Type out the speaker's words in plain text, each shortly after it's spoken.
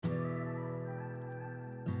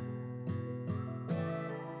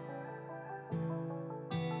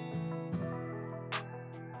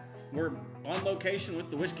We're on location with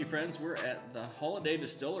the Whiskey Friends. We're at the Holladay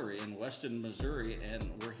Distillery in Weston, Missouri, and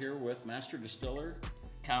we're here with Master Distiller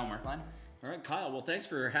Kyle Merkline. All right, Kyle. Well, thanks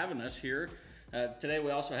for having us here. Today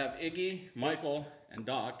we also have Iggy, Michael, and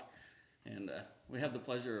Doc, and we have the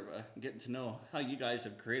pleasure of getting to know how you guys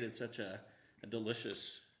have created such a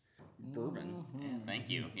delicious bourbon. Yeah, thank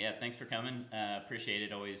you. Yeah, thanks for coming. Appreciate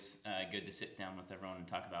it. Always good to sit down with everyone and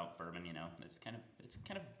talk about bourbon. You know, it's kind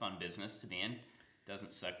of a fun business to be in.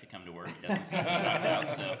 Doesn't suck to come to work. Doesn't suck to talk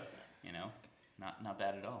about. So, you know, not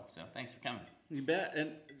bad at all. So, thanks for coming. You bet.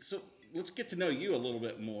 And so let's get to know you a little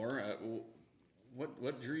bit more.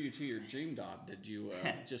 What drew you to your dream job? Did you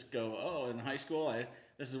just go, in high school,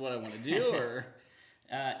 this is what I want to do, or?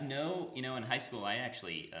 No, in high school I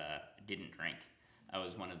actually didn't drink. I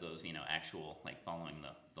was one of those, actual, like, following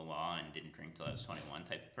the law and didn't drink till I was 21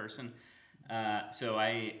 type of person. So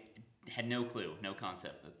I had no clue, no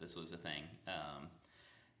concept that this was a thing.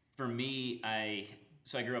 For me, I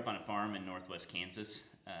grew up on a farm in northwest Kansas,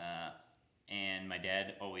 and my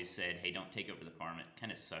dad always said, hey, don't take over the farm. It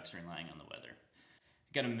kind of sucks relying on the weather.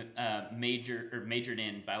 Got a majored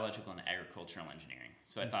in biological and agricultural engineering.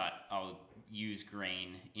 So I thought I'll use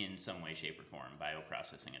grain in some way, shape, or form,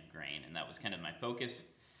 bioprocessing of grain, and that was kind of my focus.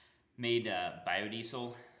 Made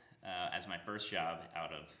biodiesel as my first job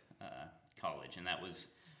out of college, and that was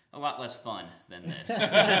a lot less fun than this.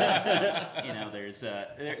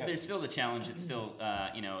 There's still the challenge. It's still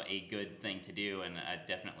a good thing to do, and I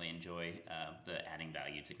definitely enjoy the adding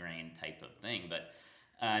value to grain type of thing. But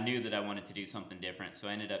I knew that I wanted to do something different, so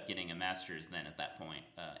I ended up getting a master's then at that point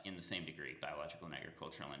in the same degree, biological and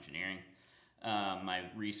agricultural engineering. My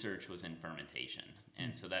research was in fermentation,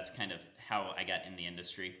 and so that's kind of how I got in the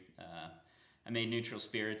industry. I made neutral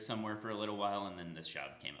spirits somewhere for a little while, and then this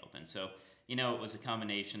job came open. So, it was a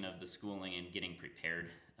combination of the schooling and getting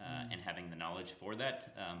prepared and having the knowledge for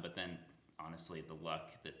that, but then, honestly, the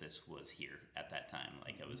luck that this was here at that time.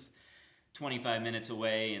 Like, I was 25 minutes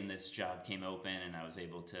away, and this job came open, and I was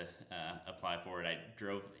able to apply for it. I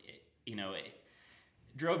drove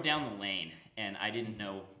down the lane, and I didn't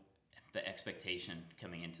know the expectation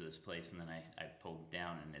coming into this place, and then I pulled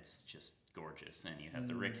down, and it's just gorgeous, and you have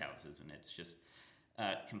the rick houses, and it's just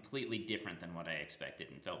completely different than what I expected,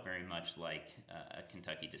 and felt very much like a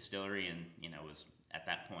Kentucky distillery, and was at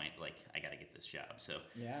that point like, I got to get this job. So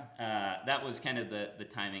that was kind of the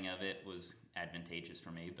timing of it was advantageous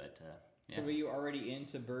for me, but yeah. So were you already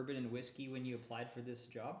into bourbon and whiskey when you applied for this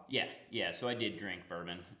job? Yeah. So I did drink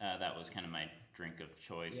bourbon. That was kind of my drink of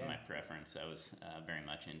choice and my preference. I was very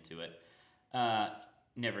much into it.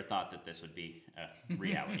 Never thought that this would be a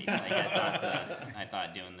reality. Like, I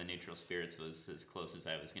thought doing the neutral spirits was as close as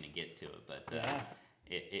I was going to get to it, but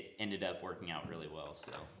it ended up working out really well.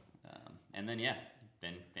 So, and then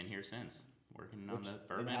been here since, working on the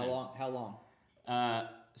bourbon. And how long?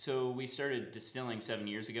 So we started distilling 7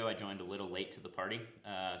 years ago. I joined a little late to the party,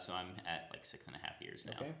 so I'm at like 6.5 years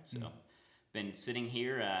now. Okay. So been sitting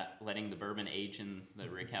here, letting the bourbon age in the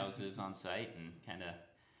rick houses on site, and kind of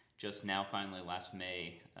just now, finally, last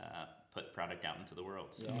May, put product out into the world.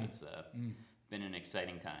 So it's been an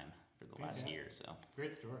exciting time for the last year. So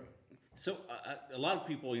great story. So a lot of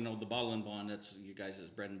people, the bottle and bond, that's you guys'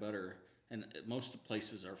 bread and butter. And most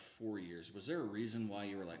places are 4 years. Was there a reason why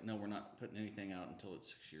you were like, no, we're not putting anything out until it's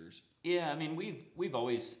 6 years? Yeah, I mean, we've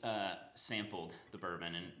always sampled the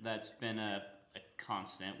bourbon, and that's been a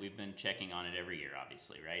constant. We've been checking on it every year,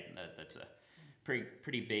 obviously, right? That's a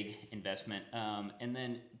pretty big investment. And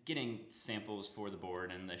then getting samples for the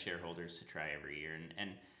board and the shareholders to try every year.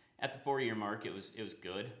 And at the 4-year mark, it was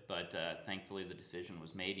good, but thankfully the decision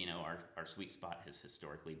was made. Our sweet spot has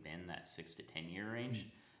historically been that 6 to 10 year range.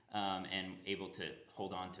 And able to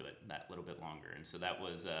hold on to it that little bit longer. And so that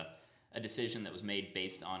was a decision that was made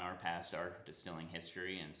based on our distilling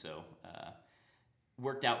history, and so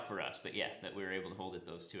worked out for us. But that we were able to hold it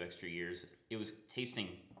those 2 extra years. It was tasting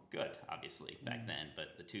good, obviously, back then,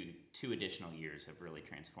 but the two additional years have really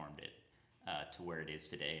transformed it to where it is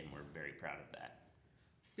today, and we're very proud of that.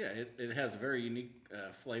 Yeah, it has a very unique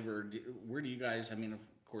flavor. Where do you guys, of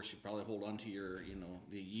course, you probably hold on to your,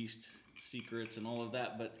 the yeast secrets and all of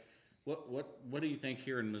that, but what do you think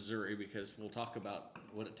here in Missouri? Because we'll talk about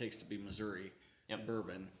what it takes to be Missouri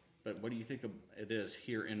bourbon, but what do you think it is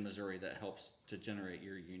here in Missouri that helps to generate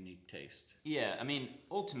your unique taste? Yeah,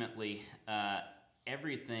 ultimately,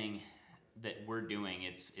 everything that we're doing,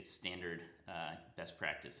 it's standard best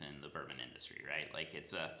practice in the bourbon industry, right? Like,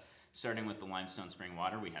 it's starting with the limestone spring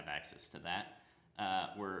water, we have access to that.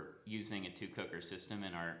 We're using a 2-cooker system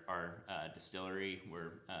in our distillery.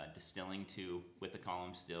 We're distilling with the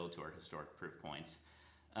column still to our historic proof points.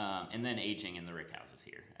 And then aging in the rick houses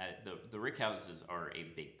here. The rick houses are a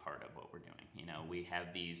big part of what we're doing. You know, we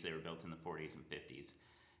have these, they were built in the 40s and 50s.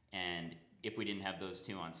 And if we didn't have those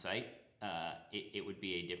two on site, it would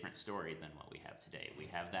be a different story than what we have today. We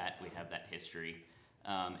have that history,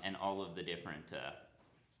 and all of the different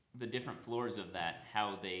floors of that,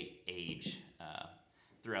 how they age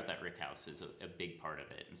throughout that rick house is a big part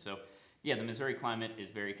of it. And so, yeah, the Missouri climate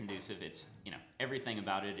is very conducive. It's, you know, everything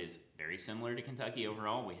about it is very similar to Kentucky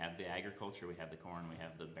overall. We have the agriculture, we have the corn, we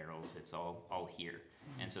have the barrels. It's all here.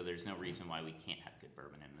 And so there's no reason why we can't have good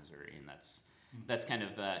bourbon in Missouri. And that's kind of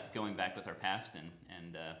going back with our past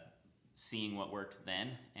and seeing what worked then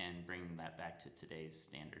and bringing that back to today's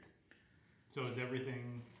standard. So is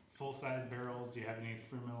everything full-size barrels? Do you have any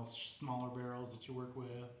experimental smaller barrels that you work with?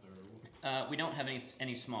 Or? We don't have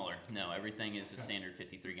any smaller. No, everything is a standard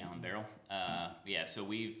 53-gallon barrel. Yeah, so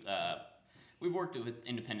we've worked with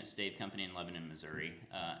Independent Stave Company in Lebanon, Missouri,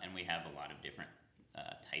 and we have a lot of different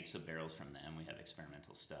types of barrels from them. We have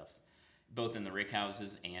experimental stuff, both in the rick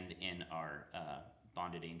houses and in our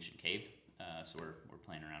bonded ancient cave. So we're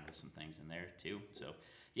playing around with some things in there too. So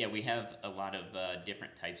yeah, we have a lot of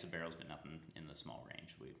different types of barrels, but nothing in the small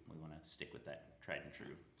range. We want to stick with that tried and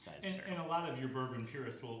true size barrel. And a lot of your bourbon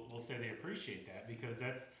purists will say they appreciate that, because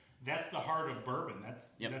that's the heart of bourbon.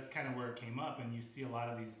 That's kind of where it came up. And you see a lot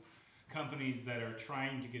of these companies that are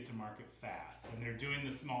trying to get to market fast, and they're doing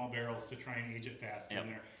the small barrels to try and age it faster, and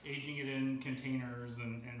they're aging it in containers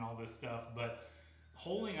and all this stuff. But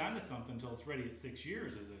holding on to something until it's ready at 6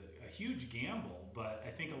 years is a huge gamble. But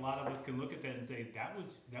I think a lot of us can look at that and say that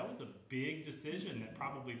was a big decision that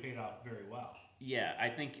probably paid off very well. Yeah, I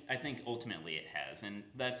think ultimately it has, and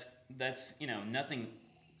that's you know, nothing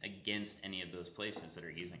against any of those places that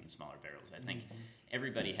are using the smaller barrels. I think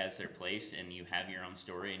everybody has their place, and you have your own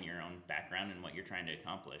story and your own background and what you're trying to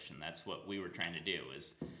accomplish, and that's what we were trying to do.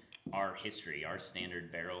 Is our history, our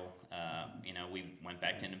standard barrel. You know, we went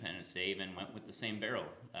back to Independent Stave and went with the same barrel.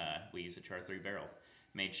 We used a Char 3 barrel.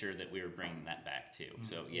 Made sure that we were bringing that back too.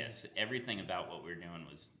 So yes, everything about what we were doing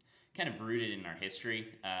was kind of rooted in our history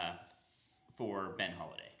for Ben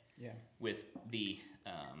Holladay. Yeah. With the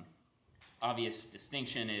obvious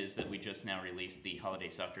distinction is that we just now released the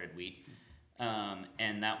Holladay Soft Red Wheat,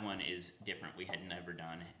 and that one is different. We had never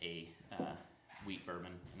done a wheat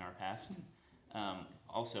bourbon in our past.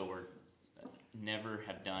 Also, we're never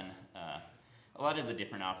have done a lot of the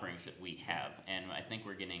different offerings that we have, and I think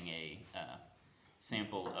we're getting a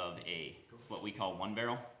sample of what we call one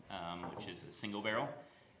barrel, which is a single barrel,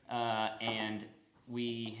 and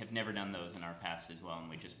we have never done those in our past as well, and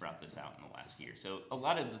we just brought this out in the last year. So a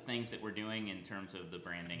lot of the things that we're doing in terms of the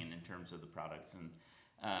branding and in terms of the products, and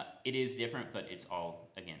it is different, but it's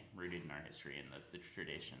all, again, rooted in our history and the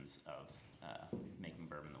traditions of making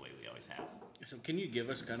bourbon the way we always have. So can you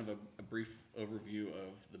give us kind of a brief overview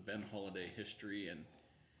of the Ben Holladay history? And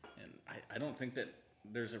I don't think that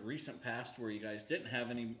there's a recent past where you guys didn't have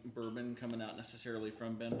any bourbon coming out necessarily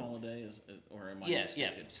from Ben Holladay, or am I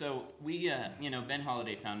mistaken? Yeah. So we, you know, Ben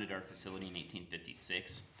Holladay founded our facility in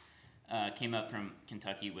 1856. Came up from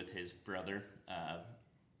Kentucky with his brother,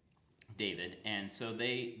 David, and so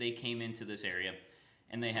they came into this area,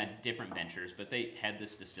 and they had different ventures, but they had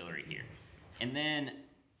this distillery here, and then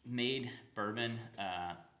made bourbon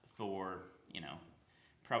for, you know,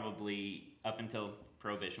 probably up until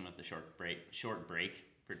Prohibition with the short break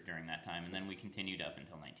during that time, and then we continued up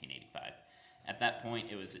until 1985. At that point,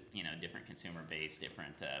 it was, you know, different consumer base,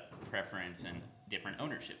 different preference, and different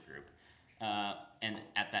ownership group. And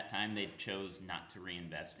at that time, they chose not to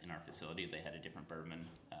reinvest in our facility. They had a different bourbon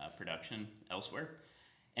production elsewhere,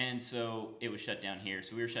 and so it was shut down here.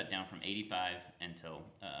 So we were shut down from 85 until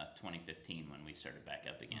 2015 when we started back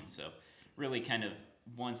up again. So really, kind of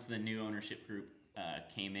once the new ownership group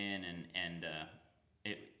came in, and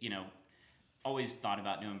it, you know, always thought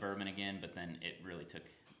about doing bourbon again, but then it really took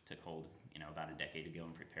hold, you know, about a decade ago,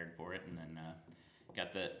 and prepared for it, and then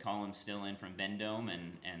got the column still in from Vendome,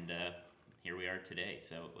 and here we are today.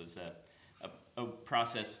 So it was a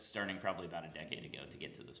process starting probably about a decade ago to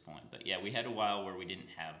get to this point. But yeah, we had a while where we didn't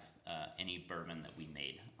have any bourbon that we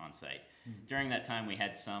made on site. During that time, we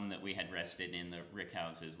had some that we had rested in the rick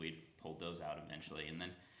houses. We pulled those out eventually, and then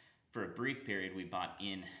for a brief period, we bought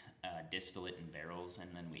in distillate in barrels, and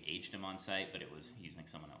then we aged them on site, but it was using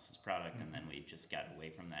someone else's product, and then we just got away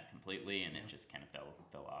from that completely, and it just kind of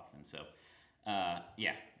fell off. And so,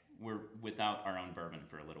 yeah, we're without our own bourbon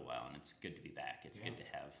for a little while, and it's good to be back. It's good to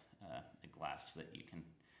have a glass that you can,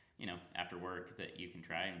 you know, after work, that you can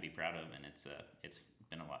try and be proud of, and it's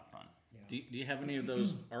been a lot of fun. Yeah. Do you have any of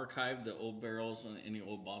those archived, the old barrels and any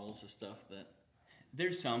old bottles of stuff that?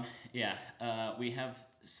 There's some, yeah. We have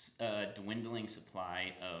a dwindling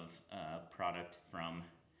supply of product from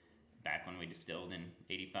back when we distilled in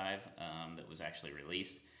 '85 that was actually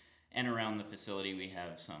released. And around the facility, we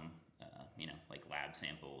have some, like lab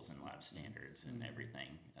samples and lab standards and everything.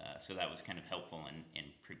 So that was kind of helpful in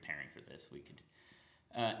preparing for this. We could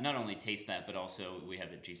not only taste that, but also we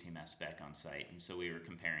have a GCMS spec on site, and so we were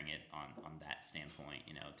comparing it on that standpoint,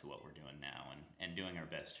 to what we're doing now, and doing our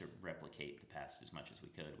best to replicate the past as much as we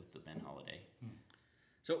could with the Ben Holladay.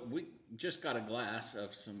 So we just got a glass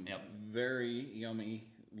of some very yummy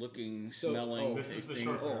looking, smelling, this is the tasting.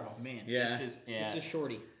 short Oh barrel. man, Yeah. This is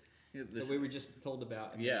Shorty This- that we were just told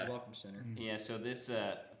about in the Welcome Center. Yeah, so this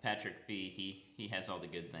Patrick Fee, he has all the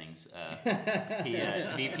good things. He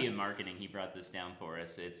VP of marketing, he brought this down for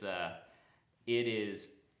us. It is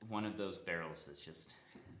one of those barrels that's just,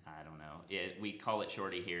 I don't know. We call it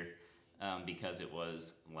Shorty here because it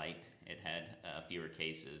was light. It had fewer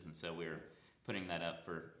cases, and so we were putting that up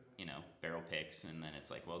for barrel picks, and then it's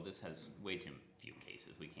like, well, this has way too few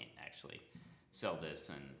cases. We can't actually sell this,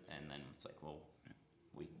 and then it's like, well,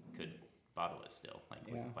 we could bottle it still.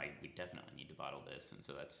 We definitely need to bottle this, and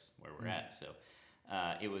so that's where we're at. So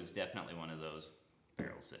it was definitely one of those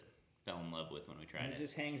barrels that fell in love with when we tried And it. it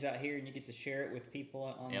just hangs out here, and you get to share it with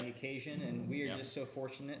people on the occasion. And we are just so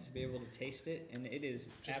fortunate to be able to taste it, and it is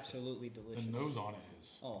absolutely delicious. The nose on it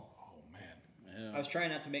is. Oh man. I was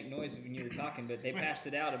trying not to make noise when you were talking, but they passed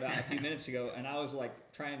it out about a few minutes ago, and I was like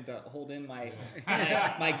trying to hold in my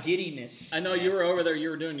my giddiness. I know you were over there.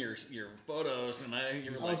 You were doing your photos, and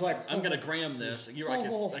you were I was like, I'm gonna gram this.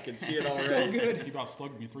 I could see it already. So good. He about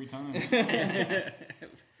slugged me 3 times.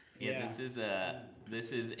 Yeah,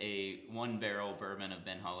 this is a 1-barrel bourbon of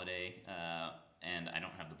Ben Holladay, and I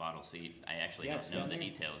don't have the bottle, so I actually Yeah, it's don't know down the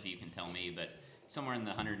there. details. You can tell me, but somewhere in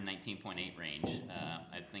the 119.8 range.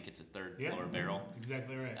 I think it's a third floor barrel.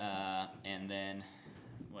 Exactly right. And then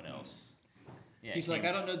what else? Yeah, He's like,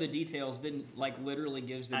 I don't know the details. Then literally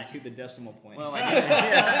gives them to the decimal point. Well, I did.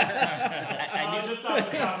 I did Just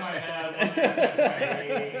off the top of my head.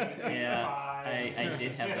 I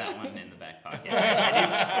did have that one in the back pocket.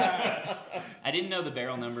 I didn't know the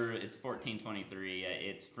barrel number. It's 1423.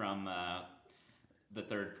 It's from the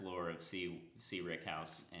third floor of C Rick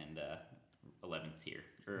House and 11th tier,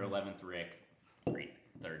 or 11th Rick,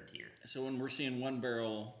 third tier. So when we're seeing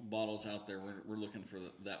 1-barrel bottles out there, we're looking for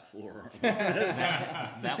that floor.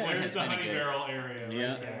 That one There's has the been a honey good. barrel area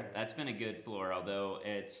Yeah. right there. That's been a good floor, although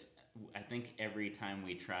I think every time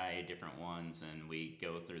we try different ones and we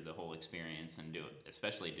go through the whole experience and do it,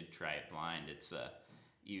 especially to try it blind, it's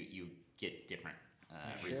you get different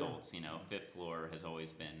results. Fifth floor has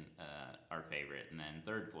always been our favorite, and then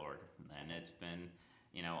third floor, and it's been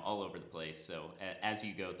all over the place. So as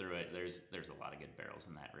you go through it, there's a lot of good barrels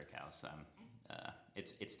in that Rick House.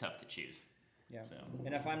 It's tough to choose. Yeah. So.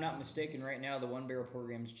 And if I'm not mistaken, right now the 1-barrel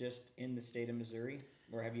program's just in the state of Missouri,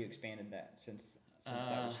 or have you expanded that since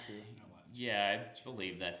that was true? Yeah, I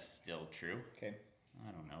believe that's still true. Okay.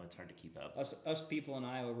 I don't know. It's hard to keep up. Us people in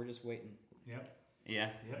Iowa, we're just waiting. Yep. Yeah.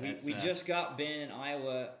 We just got Ben in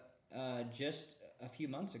Iowa just a few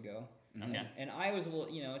months ago. Okay. And Iowa's a little,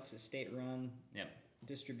 it's a state-run Yep.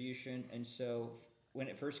 distribution, and so when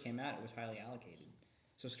it first came out, it was highly allocated.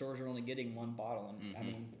 So stores were only getting 1 bottle, and I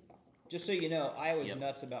mean, just so you know, Iowa's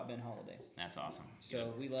nuts about Ben Holladay. That's awesome. So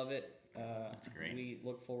Good. we love it. That's great. We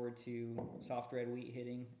look forward to soft red wheat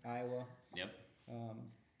hitting Iowa. Yep.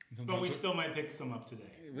 But we still might pick some up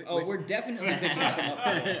today. We're definitely picking some up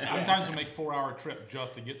today. Sometimes we make a 4-hour trip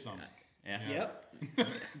just to get some. Yeah. Yep.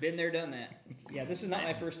 Been there, done that. Yeah, this is not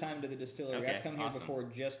my first time to the distillery. Okay, I've come here awesome. before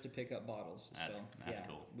just to pick up bottles. That's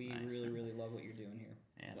cool. We Nice. really love what you're doing here.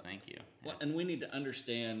 Yeah. Thank you. Well, and we need to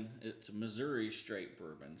understand it's a Missouri straight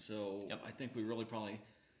bourbon. So I think we really probably,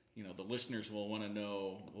 the listeners will want to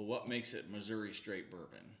know, well, what makes it Missouri straight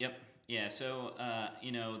bourbon? Yep. Yeah. So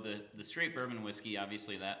the straight bourbon whiskey,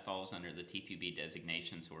 obviously that falls under the T2B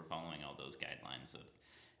designation. So we're following all those guidelines of,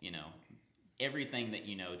 everything that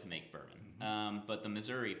to make bourbon. But the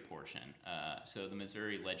Missouri portion, so the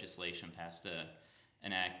Missouri legislation passed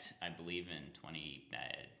an act, I believe in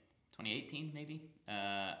 2018 maybe,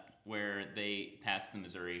 where they passed the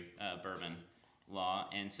Missouri bourbon law.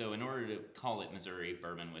 And so in order to call it Missouri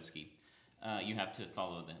bourbon whiskey, you have to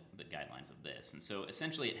follow the guidelines of this. And so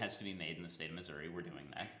essentially it has to be made in the state of Missouri. We're doing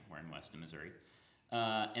that. We're in western Missouri.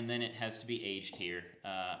 And then it has to be aged here,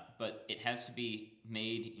 but it has to be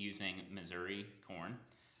made using Missouri corn.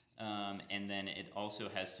 And then it also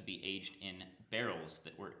has to be aged in barrels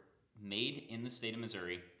that were made in the state of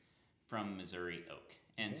Missouri from Missouri oak.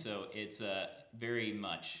 And so it's very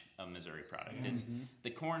much a Missouri product. It's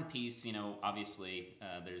the corn piece, obviously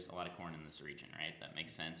there's a lot of corn in this region, right? That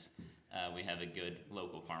makes sense. We have a good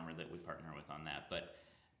local farmer that we partner with on that. But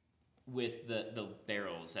with the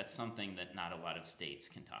barrels, that's something that not a lot of states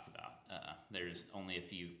can talk about. There's only a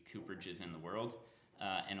few cooperages in the world,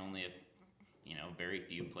 and only very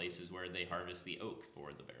few places where they harvest the oak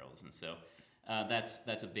for the barrels. And so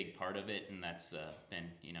that's a big part of it, and that's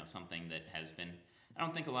been something that has been, I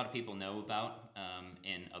don't think a lot of people know about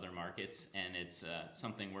in other markets, and it's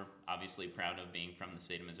something we're obviously proud of being from the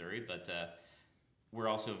state of Missouri, but we're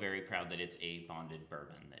also very proud that it's a bonded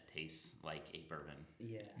bourbon that tastes like a bourbon,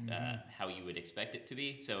 how you would expect it to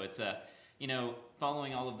be. So it's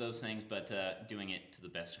following all of those things, but doing it to the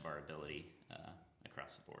best of our ability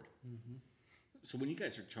across the board. So when you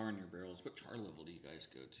guys are charring your barrels, what char level do you guys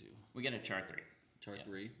go to? We get a char 3. Char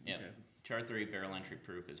 3? Yeah. Okay. Char 3 barrel entry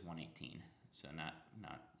proof is 118, so not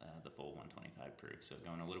the full 125 proof. So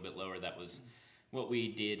going a little bit lower, that was what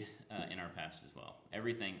we did in our past as well.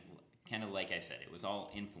 Everything, kind of like I said, it was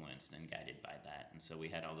all influenced and guided by that, and so we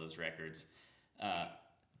had all those records.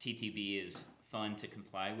 TTB is fun to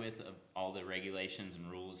comply with of all the regulations and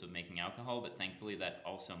rules of making alcohol, but thankfully that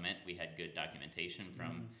also meant we had good documentation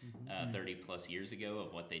from 30 plus years ago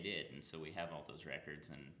of what they did, and so we have all those records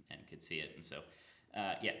and could see it, and so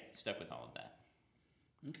stuck with all of that.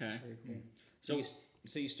 Okay. Very cool.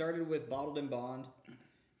 So you started with bottled and bond,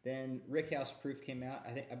 then Rickhouse Proof came out.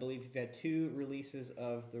 I believe you've had 2 releases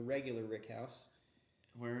of the regular Rickhouse.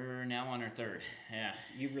 We're now on our 3rd. Yeah.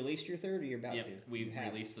 You've released your 3rd, or you're about to? We've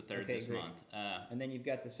released the 3rd this month. And then you've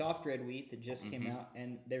got the soft red wheat that just came out,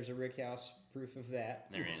 and there's a Rickhouse proof of that.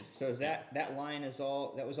 There is. So is that line was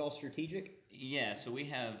all strategic? Yeah. So we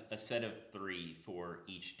have a set of 3 for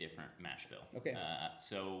each different mash bill. Okay.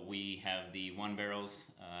 So we have the 1 barrels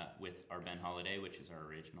with our Ben Holladay, which is our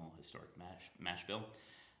original historic mash bill,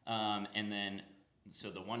 and then so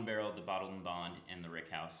the 1 barrel, the bottled and bond, and the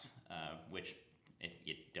Rickhouse, which, if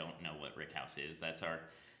you don't know what Rickhouse is, that's our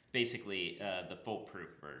basically the full proof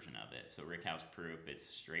version of it. So Rickhouse proof, it's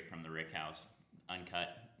straight from the Rickhouse, uncut,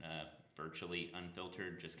 virtually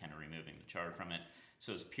unfiltered, just kind of removing the char from it.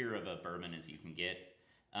 So as pure of a bourbon as you can get.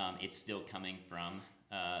 It's still coming from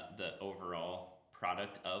the overall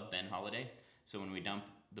product of Ben Holladay. So when we dump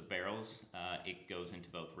the barrels, it goes into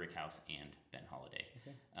both Rickhouse and Ben Holladay,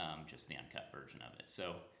 just the uncut version of it.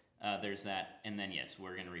 So there's that, and then yes,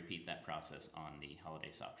 we're going to repeat that process on the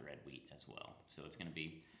Holladay soft red wheat as well. So it's going to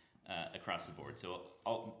be across the board. So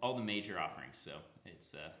all the major offerings. So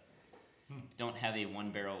it's don't have a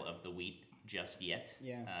 1 barrel of the wheat just yet.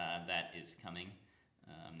 Yeah. That is coming.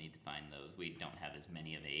 Need to find those. We don't have as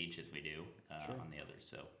many of age as we do on the others.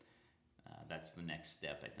 So that's the next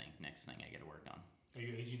step, I think. Next thing I got to work on. Are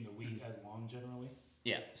you aging the wheat as long generally?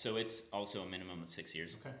 Yeah. So it's also a minimum of 6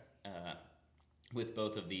 years. Okay. With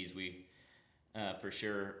both of these, we for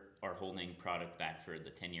sure are holding product back for the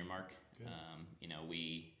 10-year mark.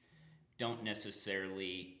 We don't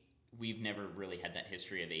necessarily, we've never really had that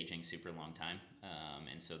history of aging super long time,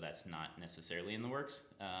 and so that's not necessarily in the works.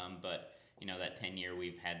 But that 10-year,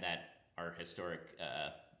 we've had that, our historic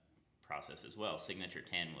process as well. Signature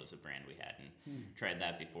 10 was a brand we had, and tried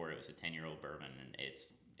that before. It was a 10-year-old bourbon, and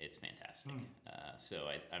it's fantastic. So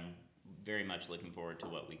I'm very much looking forward to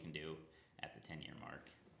what we can do at the 10-year mark.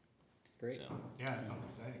 Great. So, Yeah, that sounds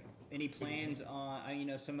exciting. Any plans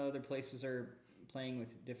on? Some other places are playing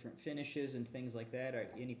with different finishes and things like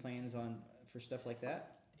that. Any plans for stuff like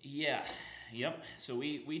that? Yeah. Yep. So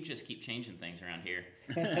we just keep changing things around here.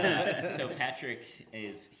 So Patrick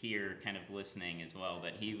is here, kind of listening as well.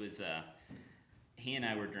 But he and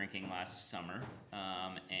I were drinking last summer,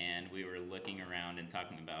 and we were looking around and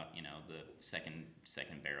talking about the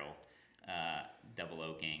second barrel. Double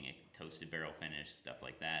oaking, a toasted barrel finish, stuff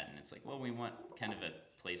like that. And it's like, well, we want kind of a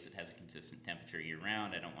place that has a consistent temperature year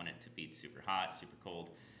round. I don't want it to be super hot, super cold.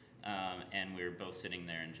 And we were both sitting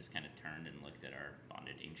there and just kind of turned and looked at our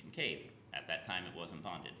bonded ancient cave. At that time, it wasn't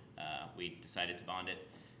bonded. We decided to bond it,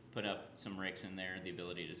 put up some ricks in there, the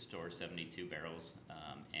ability to store 72 barrels,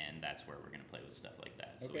 and that's where we're going to play with stuff like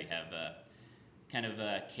that. So we have kind of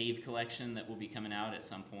a cave collection that will be coming out at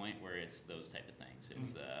some point where it's those type of things.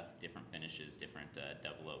 It's different finishes, different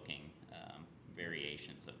double oaking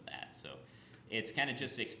variations of that. So it's kind of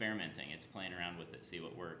just experimenting. It's playing around with it, see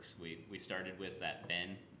what works. We started with that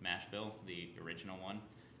Ben mash bill, the original one.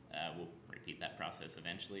 We'll repeat that process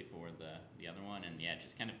eventually for the other one, and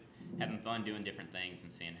just kind of having fun doing different things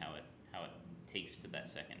and seeing how it takes to that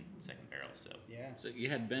second barrel. So So you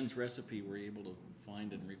had Ben's recipe. Were you able to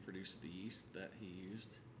find and reproduce the yeast that he used?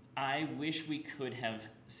 I wish we could have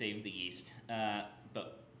saved the yeast.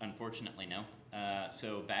 but unfortunately, no.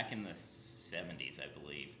 So back in the 70s, I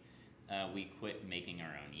believe, we quit making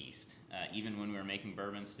our own yeast. Even when we were making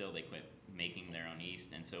bourbon, still they quit making their own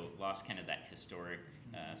yeast, and so lost kind of that historic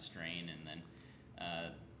strain. And then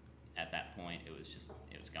at that point, it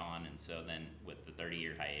was gone. And so then with the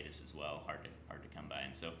 30-year hiatus as well, hard to come by.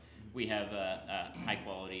 And so we have a high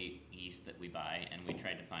quality yeast that we buy, and we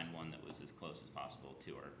tried to find one that was as close as possible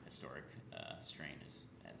to our historic strain as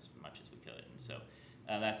much as we could. And so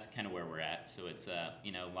that's kind of where we're at. So it's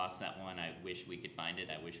lost that one. I wish we could find it.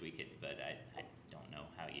 I wish we could, but I don't know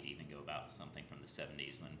how you'd even go about something from the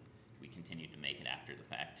 70s when we continued to make it after the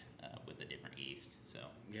fact with a different yeast. So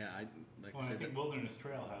yeah, I think Wilderness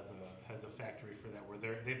Trail has a factory for that, where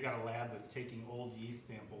they've got a lab that's taking old yeast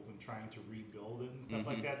samples and trying to rebuild it and stuff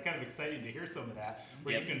like that. It's kind of exciting to hear some of that,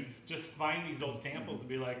 where you can just find these old samples and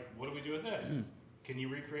be like, what do we do with this? Can you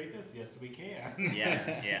recreate this? Yes, we can.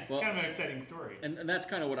 Yeah. Well, kind of an exciting story. And that's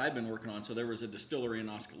kind of what I've been working on. So there was a distillery in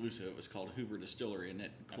Oskaloosa. It was called Hoover Distillery, and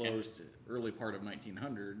it closed early part of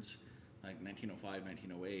 1900s, like 1905,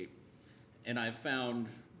 1908. And I've found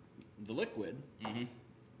the liquid,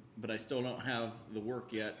 but I still don't have the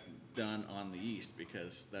work yet done on the yeast,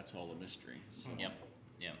 because that's all a mystery. So. Yep.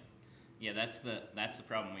 Yeah, that's the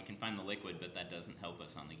problem. We can find the liquid, but that doesn't help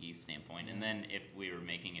us on the yeast standpoint. And then if we were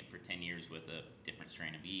making it for 10 years with a different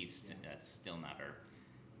strain of yeast, that's still not our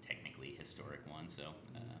technically historic one. So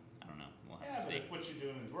I don't know. We'll have to see. But if what you're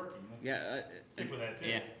doing is working, stick with that too.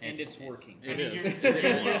 Yeah, And it's working. It I mean,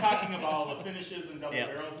 is. you're talking about all the finishes and double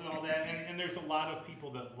barrels and all that, and there's a lot of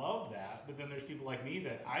people that love that, but then there's people like me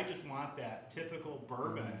that I just want that typical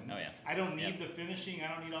bourbon. Oh yeah. I don't need the finishing.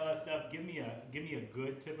 I don't need all that stuff. Give me a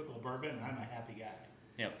good typical bourbon, and I'm a happy guy.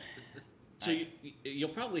 Yep. So you'll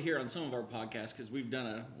probably hear on some of our podcasts, because we've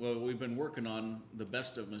been working on the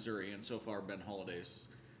best of Missouri, and so far Ben Holladay's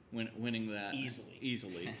winning that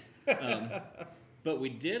easily. But we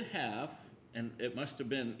did have, and it must have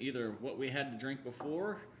been either what we had to drink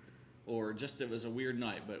before, or just it was a weird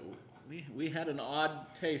night, but we had an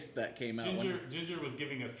odd taste that came out. Ginger was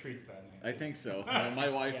giving us treats that night. I think so. My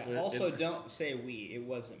wife. Yeah. Also, don't say we. It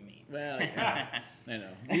wasn't me. Well, I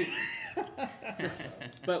know.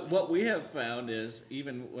 But what we have found is,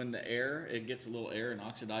 even when it gets a little air and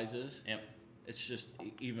oxidizes, it's just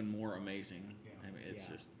even more amazing. Yeah. I mean, it's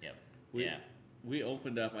just. Yep. We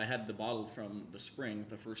opened up. I had the bottle from the spring,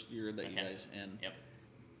 the first year that you guys, and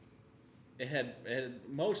it had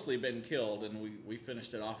mostly been killed, and we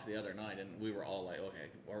finished it off the other night, and we were all like, okay,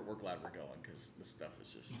 we're glad we're going, because this stuff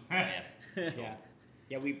is just.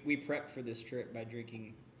 Yeah. We prepped for this trip by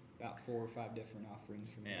drinking about 4 or 5 different offerings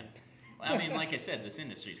from them. Well, I mean, like I said, this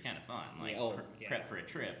industry's kind of fun. Like, prep for a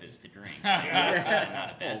trip is to drink. It's not a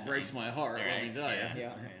bad thing. It breaks my heart, let me tell you.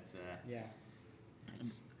 Yeah.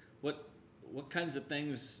 It's, What kinds of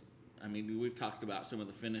things? I mean, we've talked about some of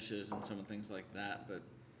the finishes and some of the things like that, but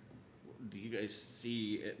do you guys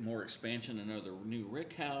see more expansion, another new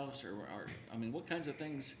rick house, or I mean, what kinds of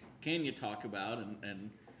things can you talk about,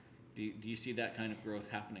 and do you see that kind of growth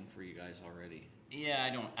happening for you guys already? Yeah,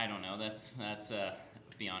 I don't know. That's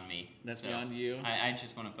beyond me. That's beyond you. I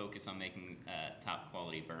just want to focus on making top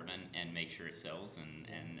quality bourbon and make sure it sells,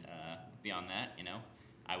 and beyond that,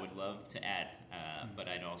 I would love to add, but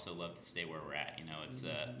I'd also love to stay where we're at. It's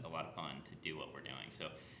a lot of fun to do what we're doing. So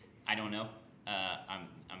I don't know.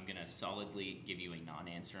 I'm gonna solidly give you a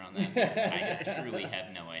non-answer on that, because I truly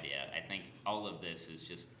have no idea. I think all of this is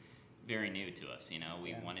just very new to us.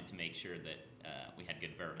 We wanted to make sure that we had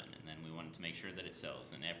good bourbon, and then we wanted to make sure that it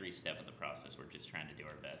sells. And every step of the process, we're just trying to do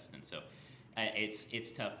our best. And so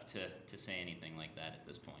it's tough to say anything like that at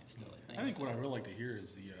this point. Still, I think. What I really like to hear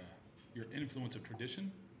is your influence of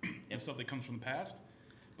tradition and stuff that comes from the past,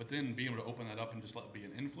 but then being able to open that up and just let it be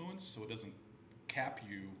an influence, so it doesn't cap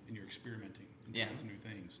you in your experimenting and trying some new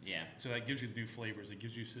things. Yeah. So that gives you the new flavors. It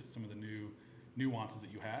gives you some of the new nuances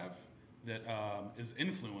that you have that is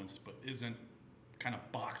influenced, but isn't kind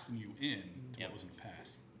of boxing you in to what was in the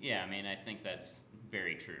past. Yeah, I mean, I think that's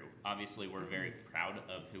very true. Obviously, we're very proud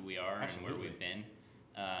of who we are and where we've been,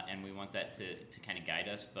 and we want that to kind of guide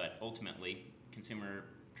us. But ultimately, consumer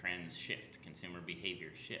trends shift, consumer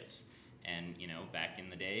behavior shifts. And, back in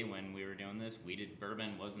the day when we were doing this, weeded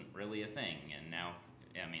bourbon wasn't really a thing. And now,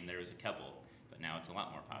 I mean, there was a couple, but now it's a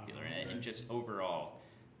lot more popular. And just overall,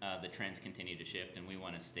 the trends continue to shift, and we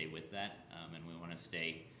want to stay with that. And we want to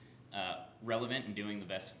stay relevant and doing the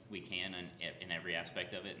best we can in every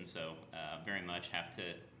aspect of it. And so very much have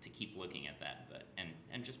to keep looking at that,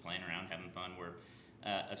 and just playing around, having fun. We're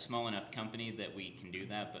a small enough company that we can do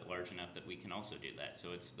that, but large enough that we can also do that.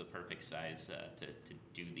 So it's the perfect size to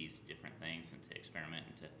do these different things and to experiment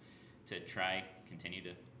and to try continue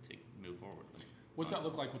to move forward with it. What's that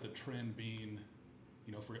look like with the trend being,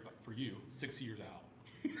 for you, 6 years out?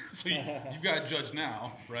 So you've got to judge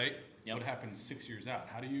now, right? Yep. What happens 6 years out?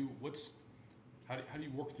 How do you work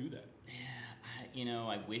through that? Yeah,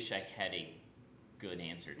 I wish I had a good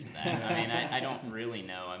answer to that. I mean, I don't really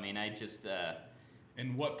know. I mean, I just.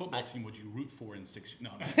 And what football team would you root for in 6 years?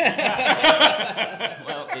 No.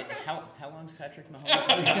 Well, how long's Patrick Mahomes'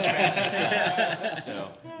 contract?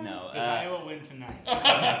 So no. Does Iowa win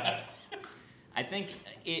tonight? I think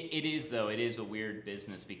it is, though. It is a weird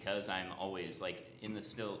business because I'm always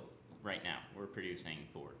right now we're producing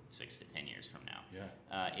for 6 to 10 years from now.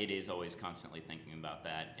 Yeah. It is always constantly thinking about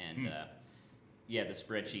that, and the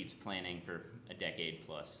spreadsheet's planning for a decade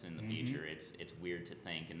plus in the future. It's weird to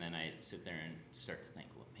think, and then I sit there and start to think,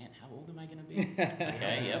 well, man, how old am I going to be?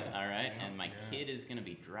 Okay, yep, all right, and my kid is going to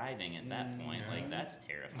be driving at that point. Like, that's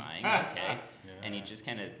terrifying. Okay, and you just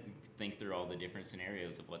kind of think through all the different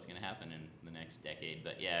scenarios of what's going to happen in the next decade.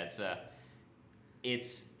 But yeah,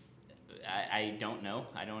 I don't know.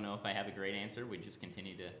 I don't know if I have a great answer. We just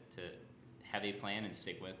continue to have a plan and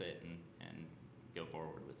stick with it and go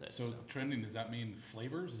forward with it. So trending, does that mean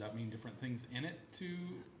flavors? Does that mean different things in it too?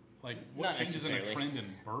 Like, what Not changes in a necessarily. trend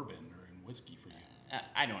in bourbon or in whiskey for you?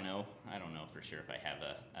 I don't know. I don't know for sure if I have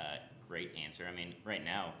a great answer. I mean, right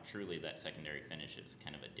now, truly, that secondary finish is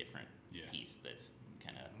kind of a different piece that's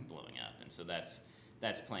kind of blowing up, and so that's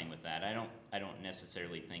playing with that. I don't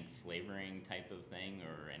necessarily think flavoring type of thing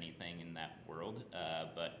or anything in that world,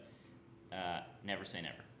 but never say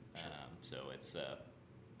never. Sure. So it's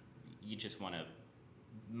you just want to.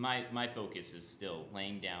 My focus is still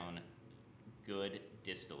laying down good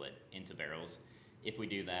distillate into barrels. If we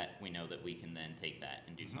do that, we know that we can then take that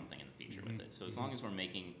and do something in the future with it. So as long as we're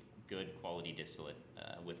making good quality distillate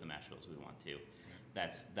with the mash bills we want to,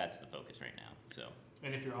 that's the focus right now. So.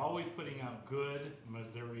 And if you're always putting out good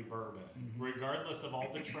Missouri bourbon, regardless of all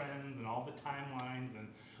the trends and all the timelines and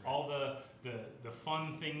all the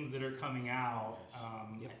fun things that are coming out,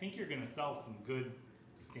 I think you're going to sell some good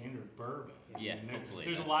standard bourbon. Yeah, I mean, hopefully.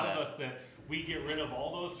 There's a lot of us that we get rid of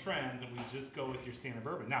all those trends and we just go with your standard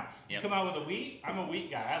bourbon. Now, you come out with a wheat, I'm a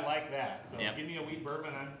wheat guy. I like that. So give me a wheat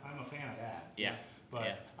bourbon, I'm a fan of that. Yeah.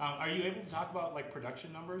 But are you able to talk about like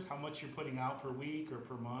production numbers? How much you're putting out per week or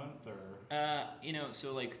per month or?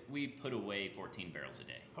 So like we put away 14 barrels a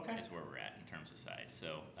day. Okay. Is where we're at in terms of size.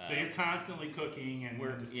 So. So you're constantly cooking and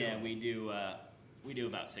distilling. We do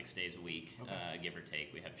about 6 days a week, give or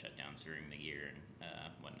take. We have shutdowns during the year and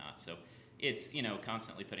whatnot. So it's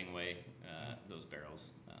constantly putting away those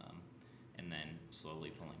barrels and then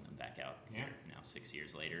slowly pulling them back out here now 6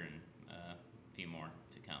 years later and a few more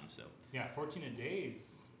to come. So 14 a day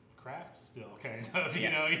is craft still kind of.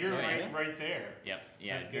 You're right there. Yep.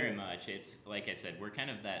 Yeah. That's very good. much. It's like I said, we're kind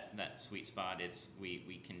of that sweet spot. It's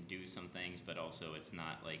we can do some things, but also it's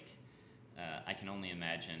not like. I can only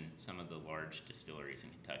imagine some of the large distilleries in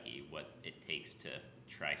Kentucky, what it takes to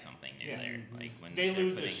try something new there. Like when they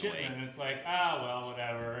lose a shipment, it's like,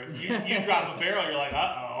 whatever. You drop a barrel, you're like,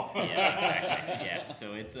 uh-oh. Yeah, exactly. Yeah,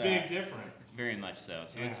 so it's big difference. Very much so.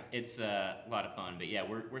 So it's a lot of fun, but yeah,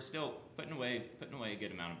 we're still putting away a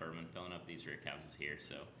good amount of bourbon, filling up these rick houses here.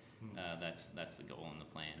 So that's the goal and the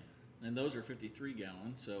plan. And those are 53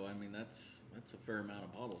 gallons, so I mean that's a fair amount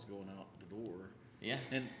of bottles going out the door. Yeah.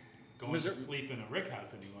 And going to sleep in a rick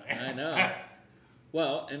house anyway. I know.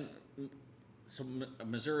 Well, and so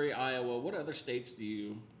Missouri, Iowa, what other states do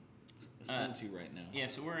you send to right now? Yeah,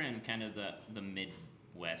 so we're in kind of the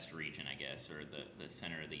Midwest region, I guess, or the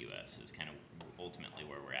center of the U.S. is kind of ultimately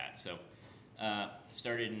where we're at. So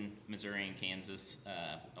started in Missouri and Kansas.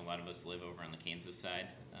 A lot of us live over on the Kansas side.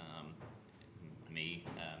 Me,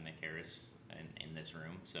 Mick Harris, in this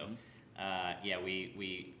room. So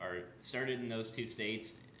we are started in those two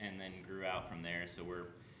states and then grew out from there. So we're,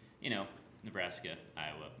 Nebraska,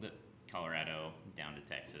 Iowa, Colorado, down to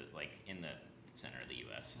Texas, like in the center of the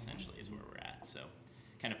U.S. essentially is where we're at. So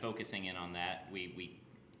kind of focusing in on that. We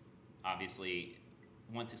obviously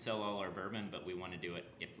want to sell all our bourbon, but we want to do it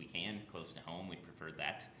if we can close to home. We prefer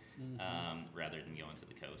that rather than going to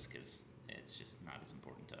the coast because it's just not as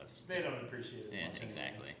important to us. They don't appreciate it as much.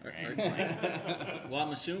 Exactly. Anyway. Right. Well,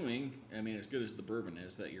 I'm assuming, as good as the bourbon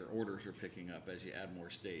is, that your orders are picking up as you add more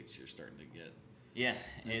states. You're starting to get. Yeah,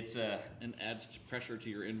 it's and adds pressure to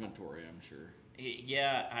your inventory, I'm sure.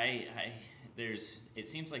 Yeah, it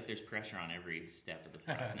seems like there's pressure on every step of the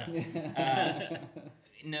process.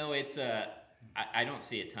 No, it's I don't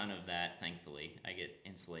see a ton of that, thankfully. I get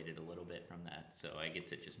insulated a little bit from that, so I get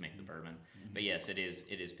to just make the bourbon. But yes, it is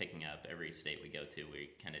picking up. Every state we go to, we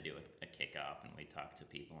kind of do a kickoff, and we talk to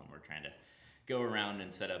people, and we're trying to go around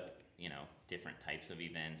and set up, different types of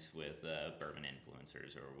events with bourbon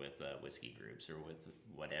influencers or with whiskey groups or with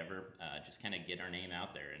whatever. Just kind of get our name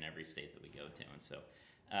out there in every state that we go to. And so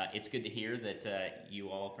it's good to hear that you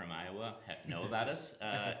all from Iowa know about us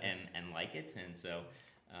and like it. And so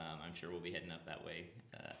I'm sure we'll be heading up that way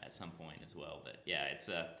at some point as well. But yeah, it's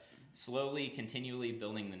slowly, continually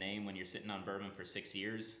building the name. When you're sitting on bourbon for 6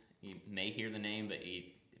 years, you may hear the name, but if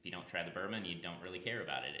you don't try the bourbon, you don't really care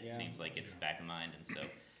about it. It seems like it's back of mind. And so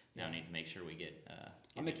now I need to make sure we get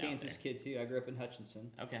I'm a Kansas kid too. I grew up in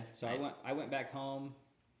Hutchinson. Okay. So nice. I went back home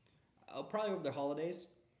probably over the holidays.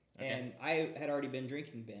 Okay. And I had already been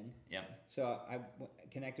drinking Ben. Yep. So I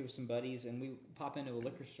connected with some buddies, and we pop into a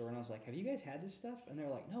liquor store, and I was like, "Have you guys had this stuff?" And they're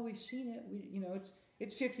like, "No, we've seen it.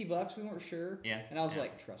 It's $50. We weren't sure." Yeah. And I was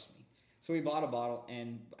like, "Trust me." So we bought a bottle,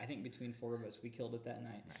 and I think between 4 of us, we killed it that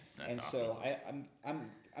night. Nice. And awesome. so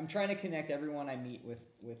I'm trying to connect everyone I meet with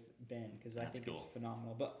Ben, because I think it's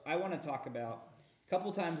phenomenal. But I want to talk about a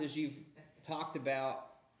couple times as you've talked about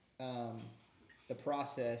the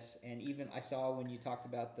process, and even I saw when you talked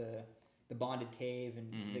about the bonded cave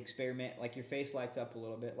and the experiment, like your face lights up a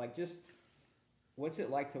little bit. Like, just what's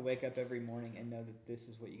it like to wake up every morning and know that this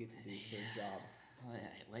is what you get to do for a job? Well,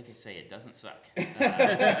 like I say, it doesn't suck. It's not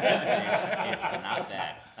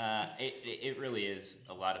bad. It really is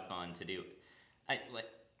a lot of fun to do.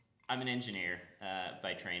 I'm an engineer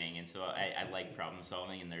by training, and so I like problem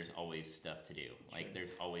solving, and there's always stuff to do. Like,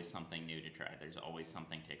 there's always something new to try. There's always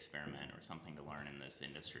something to experiment or something to learn in this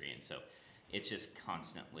industry, and so it's just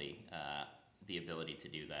constantly the ability to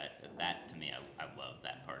do that. That, to me, I love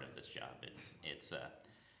that part of this job. It's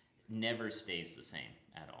never stays the same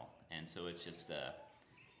at all, and so it's just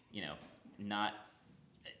not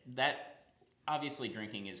that. Obviously,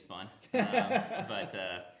 drinking is fun, but.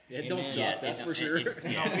 It don't suck, that's for sure.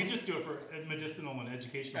 No, we just do it for medicinal and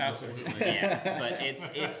educational purposes. Absolutely. Yeah, but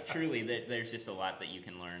it's truly that there's just a lot that you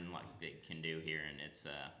can learn, like that can do here, and it's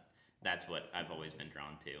that's what I've always been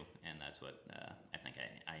drawn to, and that's what I think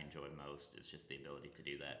I enjoy most is just the ability to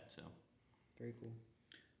do that. So very cool.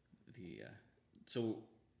 So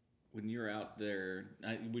when you're out there,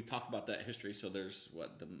 we talk about that history. So there's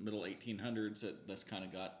the middle 1800s that's kind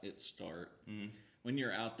of got its start. Mm-hmm. When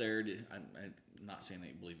you're out there, I'm not saying that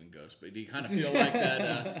you believe in ghosts, but do you kind of feel like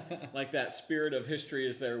that, like that spirit of history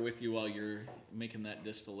is there with you while you're making that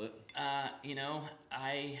distillate? I've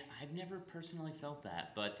never personally felt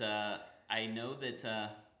that, but I know that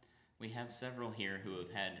we have several here who have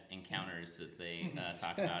had encounters that they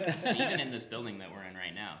talk about, even in this building that we're in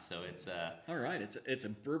right now. So it's all right. It's a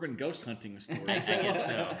bourbon ghost hunting story. I guess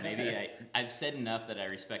so. Maybe I've said enough that I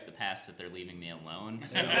respect the past that they're leaving me alone.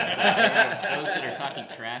 So it's, those that are talking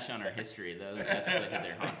trash on our history, that's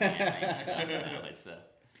they're haunting. I think. So, it's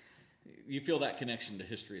You feel that connection to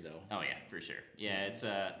history, though. Oh yeah, for sure. Yeah,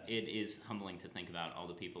 it is humbling to think about all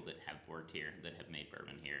the people that have worked here, that have made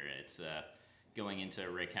bourbon here. It's going into a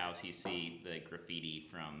rick house, you see the graffiti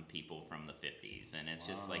from people from the 50s, and it's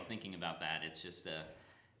just like thinking about that. It's just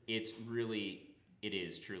it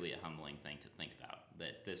is truly a humbling thing to think about,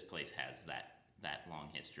 that this place has that long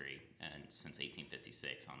history, and since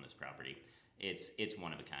 1856 on this property. It's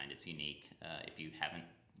one of a kind. It's unique. If you haven't,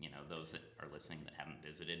 those that are listening that haven't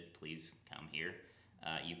visited, please come here.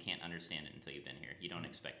 You can't understand it until you've been here. You don't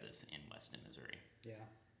expect this in Weston, Missouri. Yeah.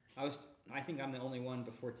 I think I'm the only one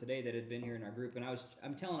before today that had been here in our group, and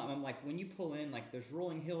I'm telling them, I'm like, when you pull in, like, there's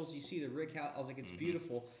rolling hills, you see the rick house, I was like, it's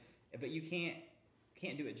beautiful, but you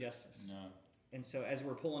can't do it justice. No. And so as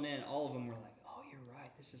we're pulling in, all of them were like, oh, you're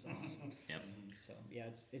right, this is awesome. Yep. So yeah,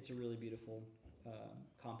 it's a really beautiful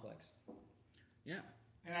complex. Yeah.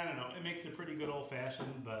 And I don't know, it makes a pretty good old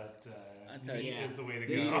fashioned, but meat is the way to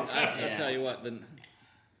This go. is- I'll tell you what, then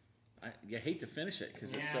you hate to finish it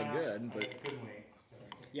because it's so good, but I couldn't wait.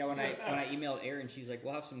 Yeah, when I emailed Erin, she's like,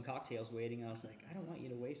 "We'll have some cocktails waiting." I was like, "I don't want you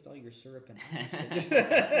to waste all your syrup and ice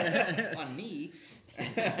on me."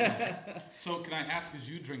 So can I ask, as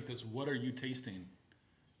you drink this, what are you tasting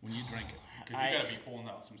when you drink it? Because you got to be pulling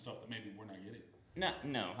out some stuff that maybe we're not getting.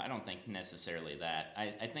 No, I don't think necessarily that.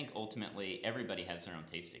 I think ultimately everybody has their own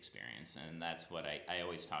taste experience, and that's what I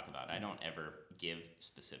always talk about. I don't ever give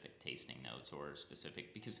specific tasting notes or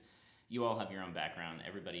specific, because you all have your own background.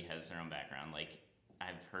 Everybody has their own background. Like,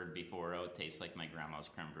 I've heard before, it tastes like my grandma's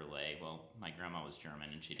creme brulee. Well, my grandma was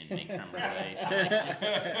German and she didn't make creme brulee. Her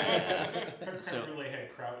creme brulee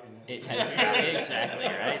had kraut in it. It had kraut, exactly,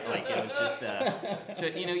 right? Like, it was just, so,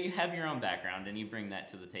 you have your own background and you bring that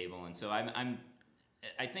to the table. And so I'm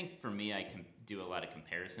I think for me, I can do a lot of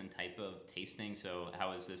comparison type of tasting. So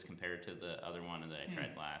how is this compared to the other one that I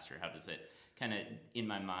tried last, or how does it kind of in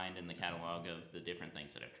my mind in the catalog of the different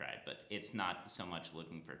things that I've tried? But it's not so much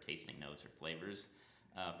looking for tasting notes or flavors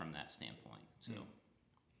from that standpoint. So,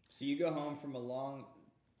 so you go home from a long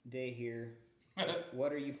day here.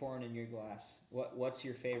 What are you pouring in your glass? What's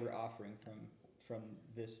your favorite offering from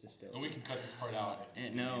this distillery? And we can cut this part out.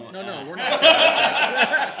 No, we're not cutting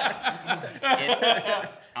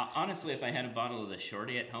honestly, if I had a bottle of the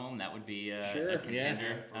Shorty at home, that would be a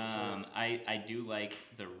contender. Sure. I do like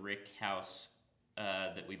the Rick House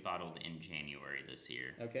that we bottled in January this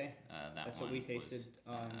year. Okay, that's what we tasted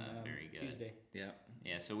on very good. Tuesday.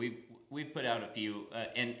 Yeah. So we've put out a few,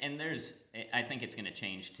 and there's I think it's going to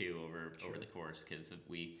change too over the course, because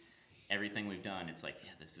everything we've done, it's like,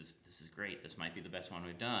 yeah, this is great. This might be the best one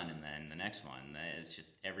we've done, and then the next one, it's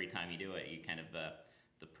just every time you do it, you kind of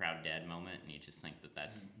the proud dad moment, and you just think that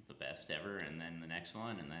that's the best ever, and then the next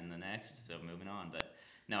one, and then the next. So moving on, but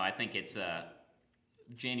no, I think it's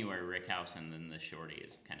January Rick House, and then the Shorty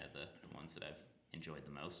is kind of the ones that I've enjoyed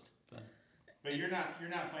the most. But you're not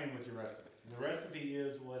playing with your recipe. The recipe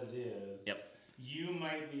is what it is. Yep. You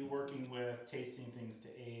might be working with tasting things to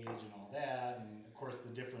age and all that, and of course the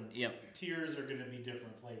different tiers are going to be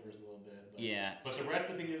different flavors a little bit. But, but the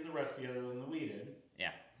recipe is the recipe, other than the weeded.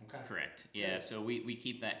 Yeah. Okay. Correct. Yeah. Good. So we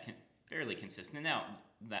keep that fairly consistent. Now,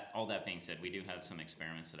 all that being said, we do have some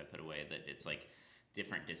experiments that I put away that it's like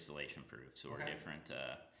different distillation proofs or different,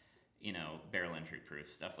 barrel entry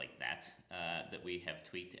proofs, stuff like that, that we have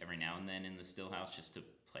tweaked every now and then in the still house just to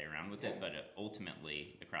play around with it. But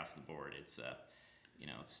ultimately, across the board, it's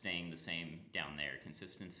staying the same down there.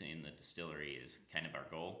 Consistency in the distillery is kind of our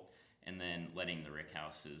goal, and then letting the rick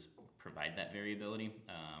houses provide that variability.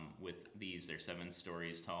 With these, they're 7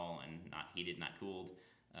 stories tall and not heated, not cooled.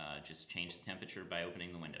 Just change the temperature by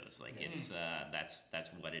opening the windows. Like it's that's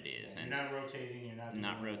what it is. And you're not rotating. You're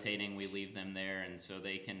not rotating. We leave them there, and so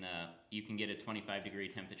they can. You can get a 25-degree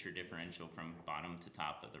temperature differential from bottom to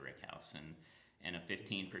top of the rick house, and a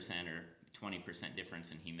 15% or 20%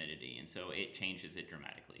 difference in humidity, and so it changes it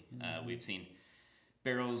dramatically. We've seen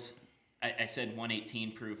barrels. I said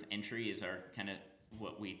 118 proof entry is our kind of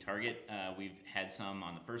what we target. We've had some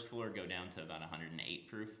on the first floor go down to about 108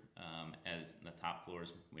 proof. As the top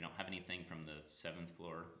floors, we don't have anything from the 7th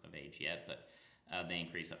floor of age yet, but they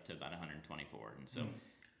increase up to about 124. And so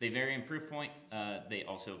they vary in proof point. They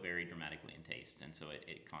also vary dramatically in taste, and so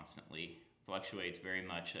it constantly fluctuates, very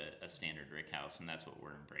much a standard rick house, and that's what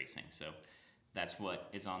we're embracing. So that's what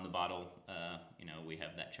is on the bottle. We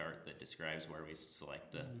have that chart that describes where we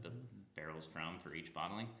select the barrels from for each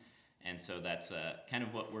bottling. And so that's kind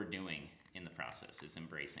of what we're doing in the process, is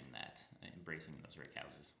embracing those rick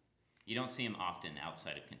houses. You don't see them often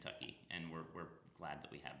outside of Kentucky, and we're glad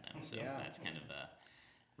that we have them. So that's kind of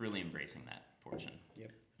really embracing that portion. Yep.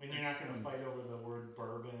 I mean, you're not going to fight over the word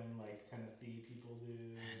bourbon like Tennessee people do.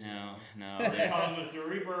 No. They call it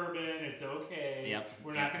Missouri bourbon. It's okay. Yep.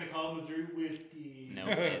 We're not going to call it Missouri whiskey. No,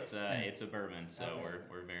 it's a bourbon. So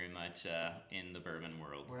we're very much in the bourbon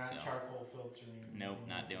world. We're not charcoal filtering. Nope,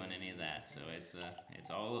 not doing any of that. So it's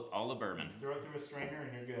all a bourbon. Throw it through a strainer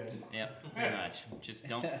and you're good. Yep, pretty much. Just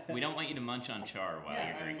we don't want you to munch on char while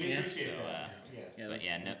you're drinking. We appreciate that.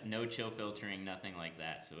 Yes. But no chill filtering, nothing like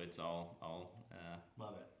that. So it's all.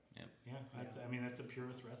 Love it. Yep. Yeah, that's a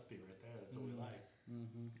purist recipe right there. That's what we like.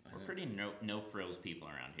 We're pretty no frills people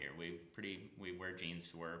around here. We wear jeans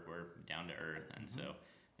to work. We're down to earth, and so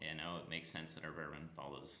it makes sense that our bourbon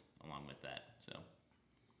follows along with that. So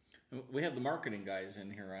we have the marketing guys in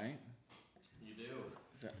here, right? You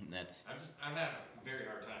do. That's. I'm having a very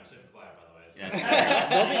hard time sitting quiet, by the way.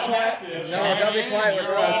 Don't be quiet. No, don't be quiet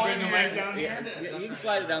with us. Bring the mic down here. Yeah, you can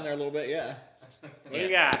slide it down there a little bit. Yeah. What do you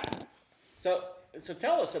got? So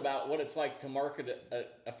tell us about what it's like to market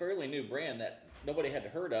a fairly new brand that nobody had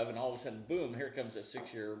heard of, and all of a sudden, boom, here comes a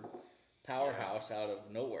 6-year powerhouse out of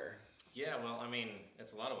nowhere. Yeah, well, I mean,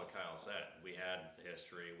 it's a lot of what Kyle said. We had the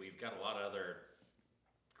history. We've got a lot of other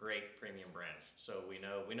great premium brands. So we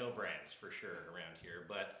know brands for sure around here,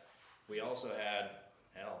 but we also had,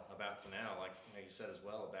 about to now, like you said as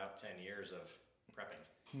well, about 10 years of prepping,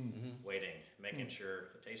 waiting, making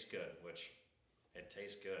sure it tastes good, which it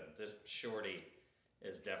tastes good. This Shorty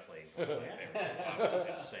is definitely one of my favorites.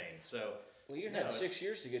 It's insane. So Well, you No, had it's- 6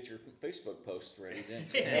 years to get your Facebook posts ready,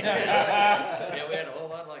 didn't you? Yeah, we had a whole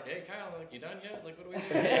lot like, hey Kyle, like, you done yet? Like, what do we do?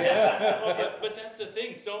 But that's the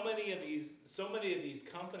thing. So many of these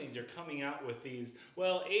companies are coming out with these,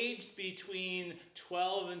 well, aged between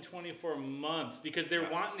 12 and 24 months because they're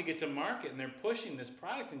wanting to get to market and they're pushing this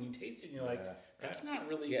product, and you taste it and you're like, that's not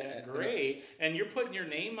really that great. And you're putting your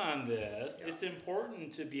name on this. It's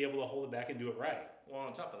important to be able to hold it back and do it right. Well,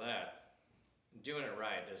 on top of that, doing it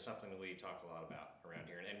right is something that we talk a lot about around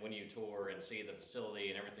here. And when you tour and see the facility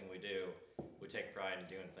and everything we do, we take pride in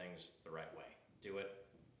doing things the right way. Do it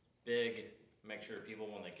big. Make sure people,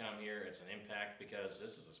 when they come here, it's an impact because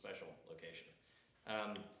this is a special location.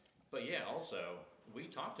 But yeah, also, we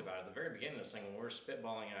talked about at the very beginning of this thing when we were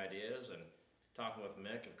spitballing ideas and talking with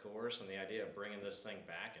Mick, of course, and the idea of bringing this thing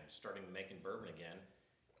back and starting making bourbon again.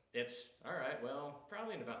 It's, all right, well,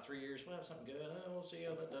 probably in about 3 years we'll have something good. We'll see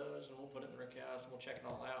how that does, and we'll put it in the rick house, and we'll check it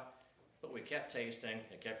all out. But we kept tasting.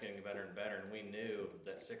 It kept getting better and better, and we knew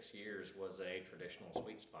that 6 years was a traditional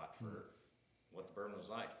sweet spot for what the bourbon was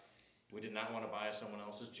like. We did not want to buy someone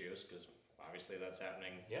else's juice, because obviously that's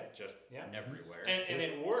happening just everywhere. And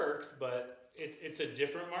it works, but it's a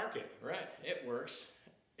different market. Right, it works.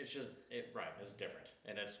 It's just, it's different.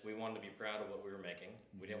 And we wanted to be proud of what we were making.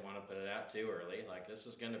 We didn't want to put it out too early. Like, this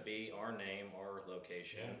is going to be our name, our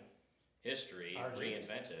location, history, our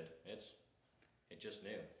reinvented. It just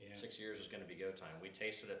knew. 6 years was going to be go time. We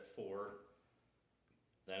tasted at 4,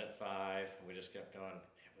 then at 5, and we just kept going.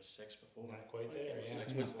 It was 6 before. Not quite there, It was yeah.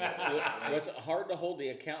 6 before. Was it hard to hold the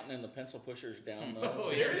accountant and the pencil pushers down, though?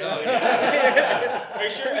 Oh, Seriously? Are you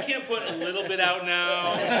sure we can't put a little bit out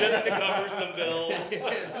now just to cover some bills?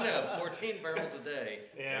 No, 14 barrels a day,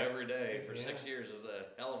 every day for 6 Yeah. years is a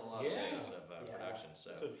hell of a lot of days of production. So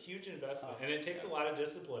It's a huge investment, and it takes a lot of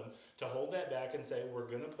discipline to hold that back and say, we're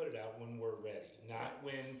going to put it out when we're ready, not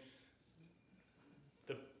when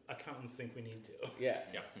the accountants think we need to. Yeah.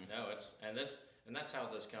 No, and that's how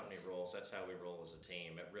this company rolls. That's how we roll as a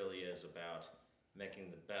team. It really is about making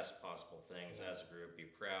the best possible things as a group. Be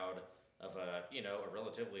proud of a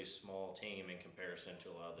relatively small team in comparison to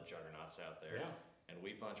a lot of the juggernauts out there. Yeah. And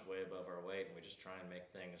we punch way above our weight, and we just try and make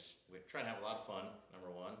things. We try and have a lot of fun, number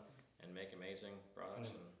one, and make amazing products.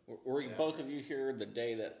 And Were you both of you here the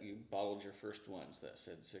day that you bottled your first ones that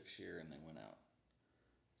said 6 year and they went out?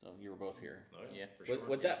 So you were both here. oh, yeah, for What sure.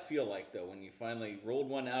 would that feel like, though, when you finally rolled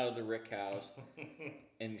one out of the rick house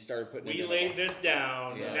and you started putting it We in laid the this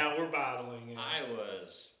down, Yeah. now we're bottling it. I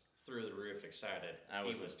was through the roof excited.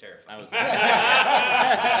 He was terrified.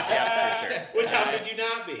 Yeah, for sure. Which, how could you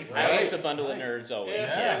not be? I was a bundle of nerds always.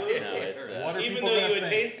 Absolutely. You know, it's, What are Even people though gonna you had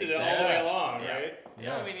think? tasted it all the way along, Yeah. right?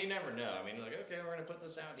 Yeah, I mean, you never know. I mean, like, okay, we're going to put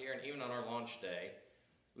this out here. And even on our launch day,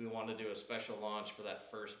 we wanted to do a special launch for that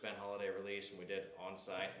first Ben Holladay release, and we did on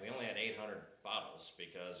site. We only had 800 bottles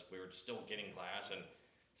because we were still getting glass, and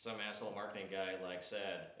some asshole marketing guy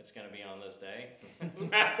said it's going to be on this day.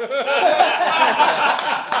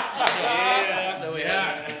 Yeah. So we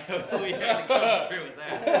had to come through with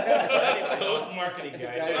that. But anyway, Those marketing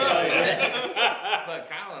guys. I tell you. but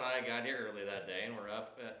Kyle and I got here early that day, and we're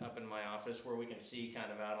up in my office where we can see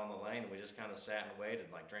kind of out on the lane. We just kind of sat and waited,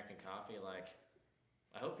 drinking coffee,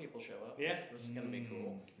 I hope people show up. Yeah. This is going to be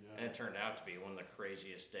cool. And it turned out to be one of the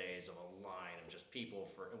craziest days of a line of just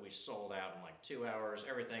people. We sold out in 2 hours,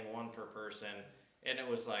 everything, one per person. And it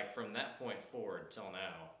was from that point forward till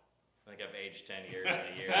now. I think I've aged 10 years in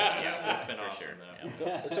a year. Yeah, it's been awesome though.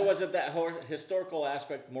 Yeah. So was it that whole historical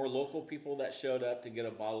aspect, more local people that showed up to get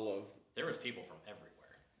a bottle of? There was people from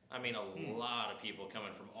everywhere. I mean, a lot of people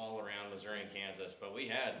coming from all around Missouri and Kansas, but we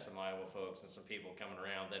had some Iowa folks and some people coming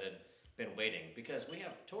around that had been waiting because we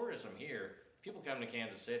have tourism here. People come to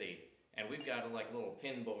Kansas City, and we've got a little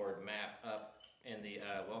pinboard map up in the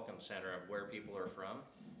welcome center of where people are from.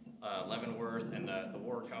 Leavenworth and the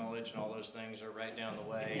War College and all those things are right down the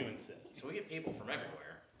way. If you insist. So we get people from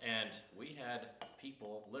everywhere, and we had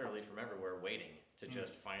people literally from everywhere waiting to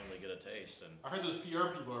just finally get a taste. And I heard those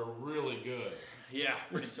PR people are really good. yeah,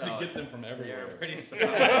 pretty To solid. get them from everywhere. Yeah, pretty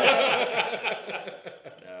solid.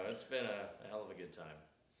 No, it's been a hell of a good time.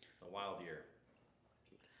 A wild year.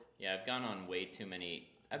 Yeah, I've gone on way too many.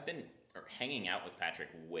 I've been hanging out with Patrick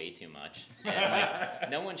way too much.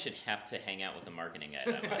 And no one should have to hang out with the marketing guy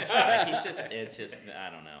that much. It's just, I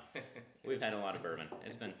don't know. We've had a lot of bourbon.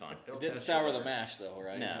 It's been fun. It didn't sour the mash, though,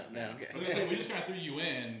 right? No. Okay. I was gonna say, we just kind of threw you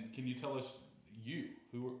in. Can you tell us your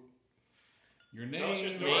name? Tell us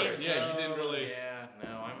your story. Yeah, you didn't really. Yeah,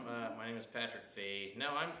 no, my name is Patrick Fee. No,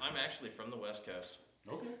 I'm actually from the West Coast.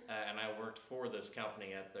 Okay. And I worked for this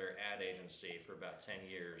company at their ad agency for about 10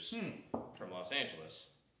 years from Los Angeles.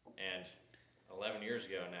 And 11 years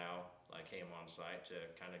ago now, I came on site to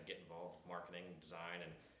kind of get involved with marketing, design,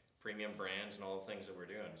 and premium brands and all the things that we're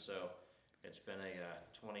doing. So it's been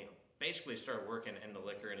basically started working in the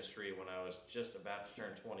liquor industry when I was just about to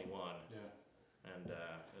turn 21. Yeah. And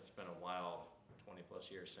it's been a wild 20 plus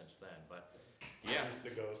years since then. But yeah. There's the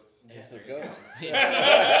ghosts. It's the ghosts.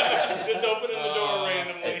 Just opening the door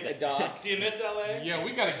randomly. Doc. Do you miss LA? Yeah,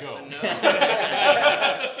 we gotta go. No.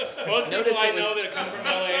 Most people Notice I it was- know that come from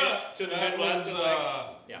LA to the That Midwest was, are like,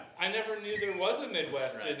 Yeah. I never knew there was a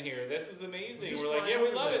Midwest Right. in here. This is amazing. Just We're like, flying yeah, we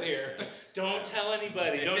over love it this. here. Don't tell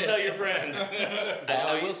anybody. Don't tell your friends.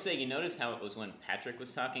 I will say, you notice how it was when Patrick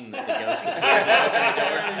was talking that the ghost could open the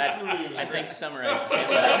door? That, I think summarizes it.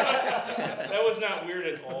 That was not weird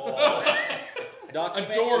at all. Doc,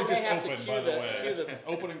 A door just have to opened, cue by the way. cue It's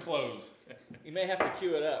open and closed. you may have to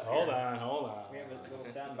cue it up. Hold here. on. We have a little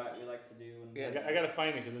soundbite we like to do. And Yeah. I gotta find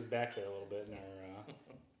it because it's back there a little bit in our.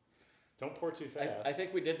 Don't pour too fast. I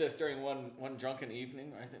think we did this during one drunken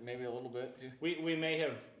evening. I think maybe a little bit. we may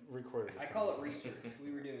have recorded this. I call it research.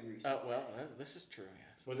 We were doing research. Well, this is true.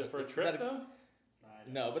 Yes. Was it for a Is trip that though?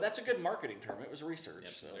 No, but that's a good marketing term. It was research.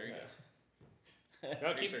 Yep, So there you go.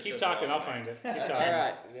 No, Research keep goes talking. a long I'll way. find it. Keep All talking.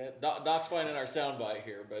 right, yeah, Doc's finding our soundbite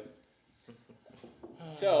here, but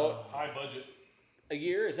so High budget. a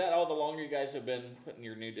year is that all the longer you guys have been putting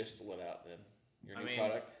your new distillate out? Then your I new mean,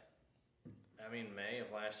 product. May of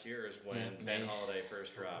last year is when Yeah, Ben May. Holladay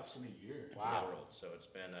first dropped. That's in a year. into Wow. the world. So it's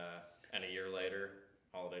been and a year later,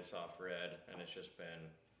 Holladay Soft Red, and it's just been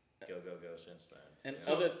go since then. And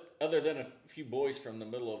Yeah. other than a few boys from the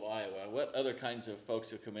middle of Iowa, what other kinds of folks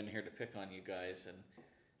have come in here to pick on you guys? And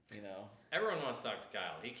Everyone wants to talk to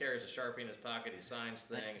Kyle. He carries a Sharpie in his pocket. He signs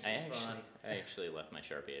things. He's fun. I actually left my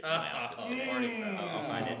Sharpie at my office today. Party I'll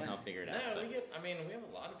find it and I'll figure it out. No, but- we have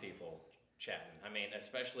a lot of people chatting.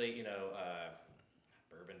 Especially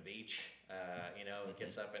Bourbon Beach.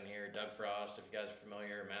 Gets up in here. Doug Frost, if you guys are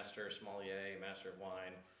familiar, master sommelier, master of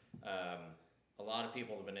wine. A lot of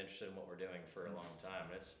people have been interested in what we're doing for a long time.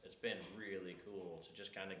 And it's been really cool to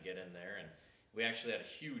just kind of get in there. And we actually had a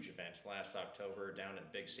huge event last October down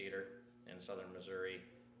at Big Cedar in southern Missouri.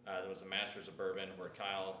 There was the Masters of Bourbon where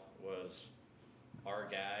Kyle was our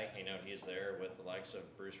guy. He's there with the likes of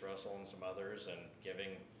Bruce Russell and some others and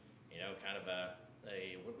giving, kind of a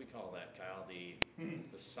what do we call that, Kyle? The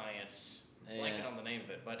science, blanket on the name of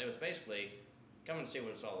it. But it was basically come and see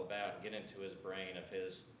what it's all about and get into his brain of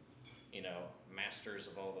his, masters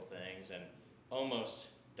of all the things and almost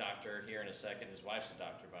doctor here in a second. His wife's a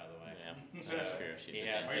doctor, by the way. Yeah, So that's true. She's he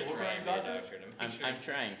a has to dentist. try and be a doctor to make sure I'm he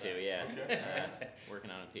trying gets to, that. yeah.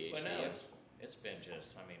 Working on a PhD. But no, it's been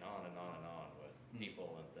just, on and on with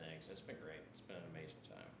people and things. It's been great. It's been an amazing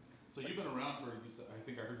time. So you've been around for, I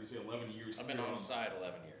think I heard you say 11 years. I've been on site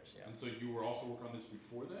 11 years, yeah. And so you were also working on this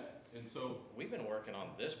before that? And so, We've been working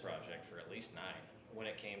on this project for at least 9. When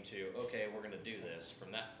it came to, okay, we're going to do this.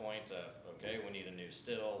 From that point of, okay, we need a new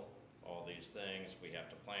still, all these things. We have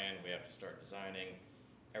to plan. We have to start designing,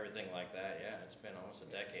 everything like that. Yeah, it's been almost a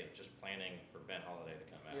decade of just planning for Ben Holladay to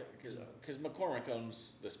come out. because McCormick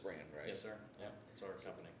owns this brand, right? Yes, sir. Yeah. It's our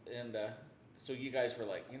company. And so you guys were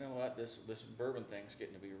like, you know what, this bourbon thing's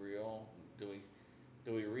getting to be real. Do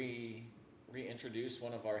we reintroduce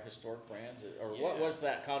one of our historic brands, or what Yeah. was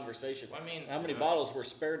that conversation? Well, How many bottles were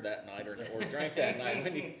spared that night, or drank that night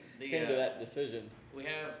when you came to that decision? We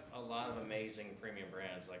have a lot of amazing premium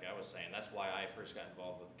brands, like I was saying. That's why I first got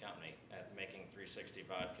involved with the company at making 360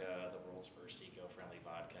 vodka, the world's first eco-friendly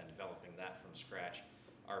vodka, and developing that from scratch.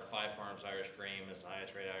 Our Five Farms Irish Cream is the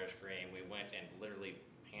highest rated Irish cream. We went and literally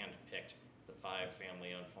hand-picked the 5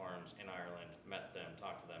 family-owned farms in Ireland, met them,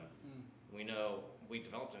 talked to them. We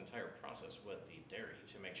developed an entire process with the dairy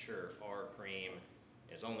to make sure our cream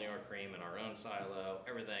is only our cream in our own silo,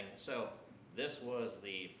 everything. So this was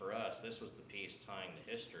for us, this was the piece tying the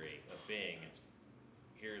history of being,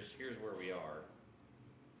 here's where we are.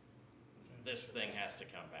 This thing has to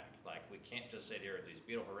come back. Like, we can't just sit here with these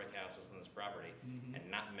beautiful rick houses on this property and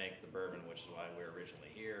not make the bourbon, which is why we were originally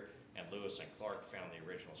here. And Lewis and Clark found the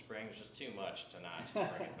original spring. It's just too much to not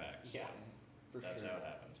bring it back. So Yeah, for that's sure. how it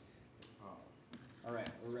happened. All right,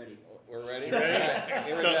 we're ready. We're ready. You ready? All right,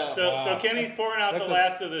 here we go. So Kenny's pouring out That's the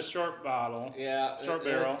last of this short bottle. Yeah, Short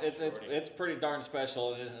barrel. It's pretty darn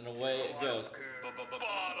special in a way it goes.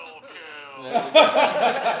 Bottle kill.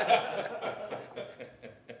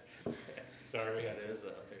 Sorry. That is an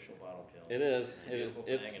official bottle kill. It is. It's a It is. beautiful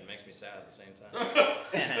It's thing and makes me sad at the same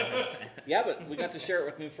time. yeah, but we got to share it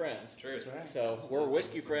with new friends. True. So we're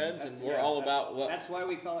whiskey friends, and we're Yeah, all about what. That's why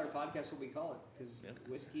we call our podcast what we call it, because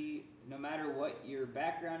whiskey, no matter what your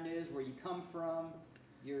background is, where you come from,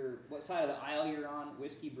 what side of the aisle you're on,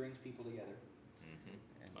 whiskey brings people together.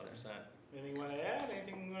 100%. Anything you want to add?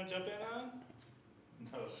 Anything you want to jump in on?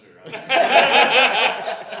 No, sir. I'm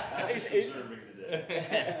He's- observing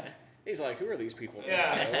today. He's like, who are these people?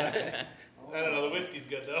 Yeah. I don't know. The whiskey's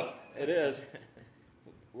good though. It is.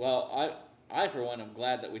 Well, I for one am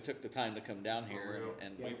glad that we took the time to come down here real.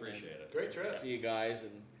 and We appreciate it. Great trip. see you guys.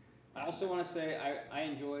 And I also want to say I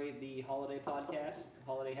enjoy the Holladay podcast,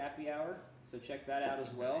 Holladay Happy Hour. So check that out as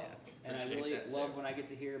well. Yeah, And I appreciate really that, too. love when I get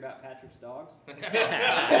to hear about Patrick's dogs.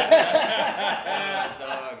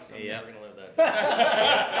 Dogs. I'm Yep. never gonna live that down.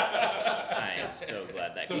 I am so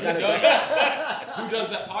glad that So came who does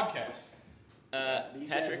that podcast? These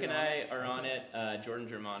Patrick guys and are I on are on it. Jordan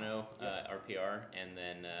Germano, our PR, and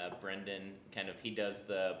then Brendan he does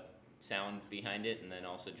the sound behind it, and then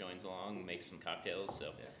also joins along and makes some cocktails.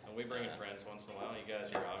 So Yeah, and we bring in friends once in a while. You guys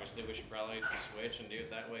here, obviously, we should probably switch and do it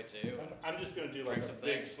that way too. I'm just gonna do like Drink a some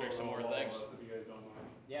big things, drink some photo more of all of things. us, if you guys don't mind.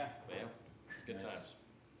 Yeah, But yeah, it's good Nice. times.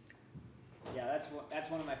 yeah, that's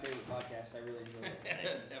one of my favorite podcasts. I really enjoy it.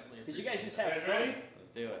 Yes, definitely. Did you guys just appreciate have Guys ready? fun? it. Let's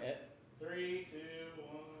do it. 3, 2,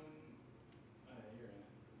 1. You're in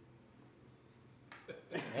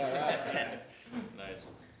it. all right. Nice.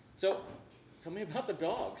 So, tell me about the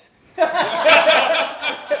dogs.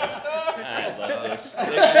 I love this.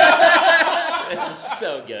 This is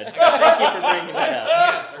so good. Thank you for bringing that up. I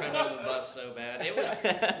got thrown under the bus so bad. We were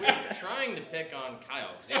trying to pick on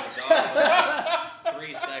Kyle because he had a dog for like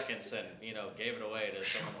 3 seconds and gave it away to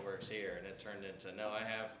someone that works here, and it turned into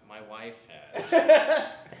my wife has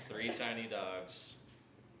 3 tiny dogs.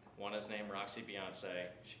 One is named Roxy Beyonce.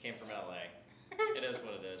 She came from LA. It is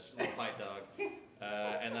what it is. She's a little white dog.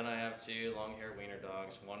 And then I have 2 long-haired wiener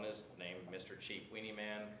dogs. One is named Mr. Chief Weenie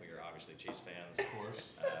Man. We are obviously Chiefs fans. Of course.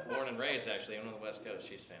 Born and raised, actually. I'm on the West Coast,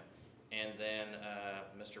 Chiefs fan. And then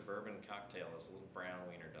Mr. Bourbon Cocktail is a little brown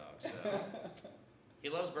wiener dog. So he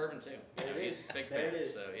loves bourbon too. He's a big There fan. it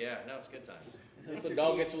is. So yeah, no, it's good times. So if the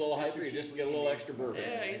dog gets a little hyper, you just get a little extra bourbon.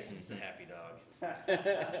 Yeah, he's a happy dog.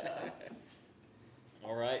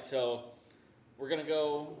 All right, so we're gonna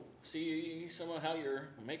go see some of how you're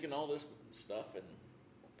making all this stuff, and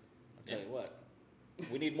I'll tell you what,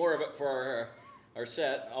 we need more of it for our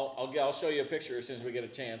set. I'll show you a picture as soon as we get a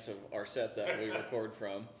chance of our set that we record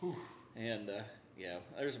from, and yeah,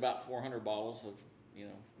 there's about 400 bottles of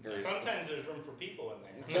very. Sometimes there's room for people in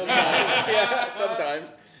there. Sometimes, yeah,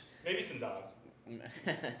 sometimes. Maybe some dogs.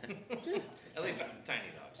 At least tiny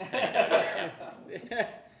dogs.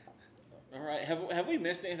 All right, have we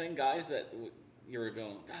missed anything, guys, that you were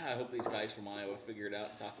going, God, I hope these guys from Iowa figure it out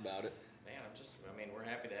and talk about it? Man, we're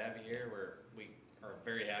happy to have you here. We are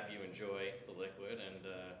very happy you enjoy the liquid, and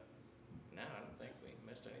no, I don't think we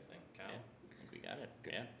missed anything. Kyle? Yeah, I think we got it.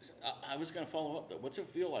 Yeah. I was going to follow up, though. What's it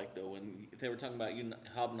feel like, though, when they were talking about you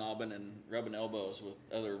hobnobbing and rubbing elbows with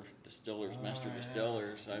other distillers, master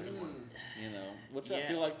distillers? What's that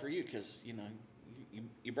feel like for you? Because,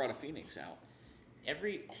 you brought a Phoenix out.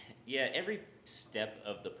 Every step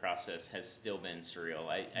of the process has still been surreal.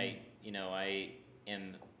 I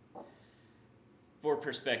am, for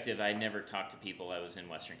perspective, I never talked to people. I was in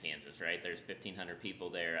Western Kansas, right? There's 1,500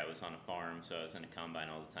 people there. I was on a farm, so I was in a combine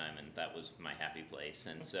all the time, and that was my happy place.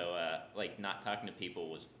 And so, not talking to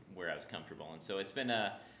people was where I was comfortable. And so it's been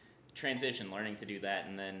a transition, learning to do that,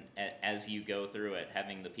 and then as you go through it,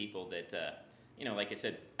 having the people that, like I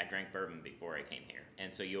said, I drank bourbon before I came here.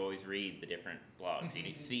 And so you always read the different blogs.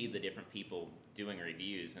 You see the different people doing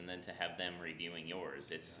reviews, and then to have them reviewing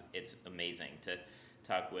yours, it's amazing. To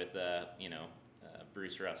talk with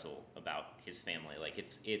Bruce Russell about his family,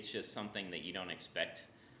 it's just something that you don't expect,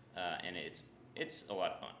 and it's a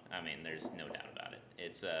lot of fun. I mean, there's no doubt about it.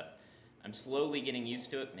 It's I'm slowly getting used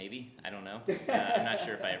to it. Maybe, I don't know. I'm not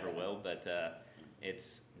sure if I ever will, but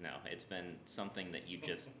it's been something that you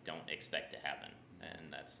just don't expect to happen,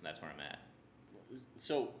 and that's where I'm at.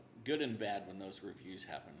 So, good and bad when those reviews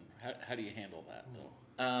happen. How do you handle that,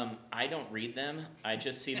 though? I don't read them. I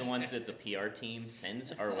just see the ones that the PR team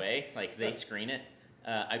sends our way. Like, they screen it.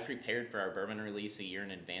 I prepared for our bourbon release a year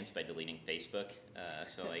in advance by deleting Facebook.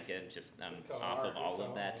 I'm off of all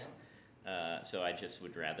of that. So I just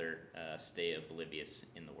would rather stay oblivious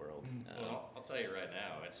in the world. Well, I'll tell you right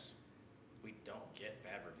now, we don't get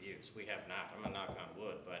bad reviews. We have not. I'm gonna knock on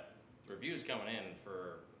wood, but the reviews coming in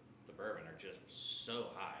for the bourbon are just so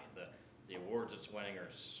high. The awards it's winning are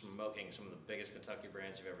smoking some of the biggest Kentucky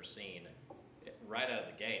brands you've ever seen right out of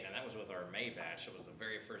the gate. And that was with our May batch. It was the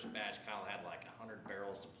very first batch. Kyle had like 100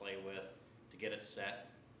 barrels to play with to get it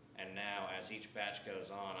set. And now as each batch goes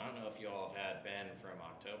on, I don't know if you all have had Ben from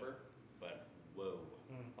October, but whoa.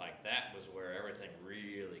 Like that was where everything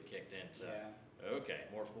really kicked into, okay,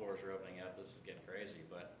 more floors are opening up. This is getting crazy.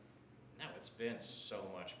 But No, it's been so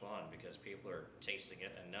much fun because people are tasting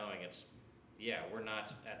it and knowing we're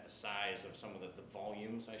not at the size of some of the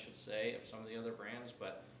volumes, I should say, of some of the other brands,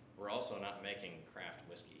 but we're also not making craft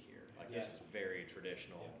whiskey here. Like this is very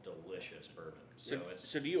traditional, delicious bourbon.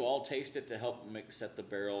 So do you all taste it to help set the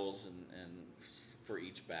barrels and for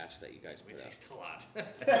each batch that you guys we put out? taste a lot.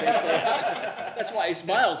 That's why he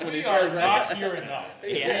smiles when he says that. Not here enough.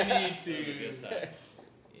 Yeah. We need to. It was a good time.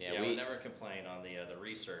 Yeah, we never complain on the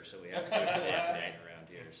research that we have to do for the FDA around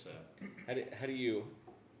here. So how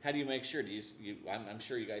do you make sure? I'm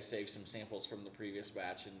sure you guys save some samples from the previous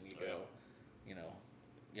batch, and you go,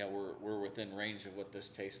 we're within range of what this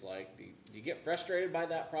tastes like. Do you get frustrated by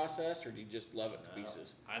that process, or do you just love it to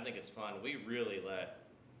pieces? I think it's fun. We really let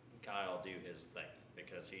Kyle do his thing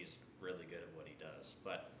because he's really good at what he does.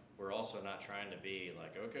 But we're also not trying to be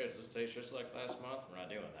like, okay, does this taste just like last month? We're not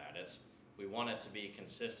doing that. We want it to be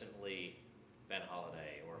consistently Ben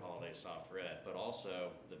Holladay or Holladay Soft Red, but also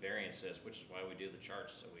the variances, which is why we do the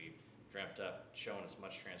charts that we dreamt up, showing as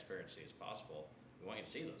much transparency as possible. We want you to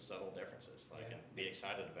see those subtle differences, and be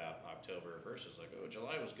excited about October versus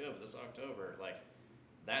July was good, but this October,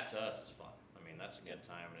 that to us is fun. I mean, that's a good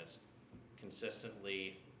time, and it's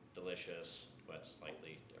consistently delicious, but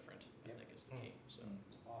slightly different, I think is the key. So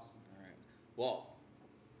Awesome. All right. Well,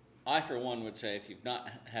 I, for one, would say if you've not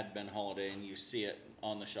had Ben Holladay and you see it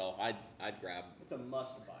on the shelf, I'd grab. It's a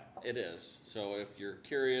must buy. It is. So if you're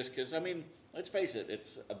curious, because, let's face it,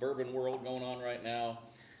 it's a bourbon world going on right now.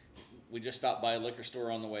 We just stopped by a liquor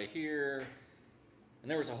store on the way here,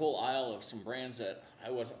 and there was a whole aisle of some brands that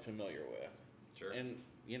I wasn't familiar with. sure. And,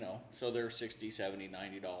 so they're $60, $70,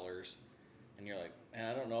 $90. And you're like,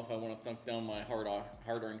 man, I don't know if I want to thunk down my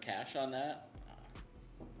hard-earned cash on that.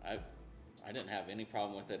 I didn't have any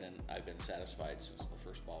problem with it, and I've been satisfied since the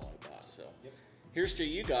first bottle I bought. So here's to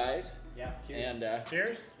you guys. Yeah. Cheers. And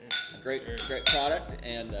Cheers. great product,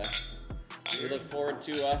 and we look forward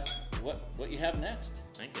to what you have next.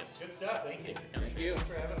 Thank you. Good stuff. Thank you. Thank you. Thanks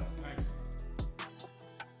for having us. Thanks.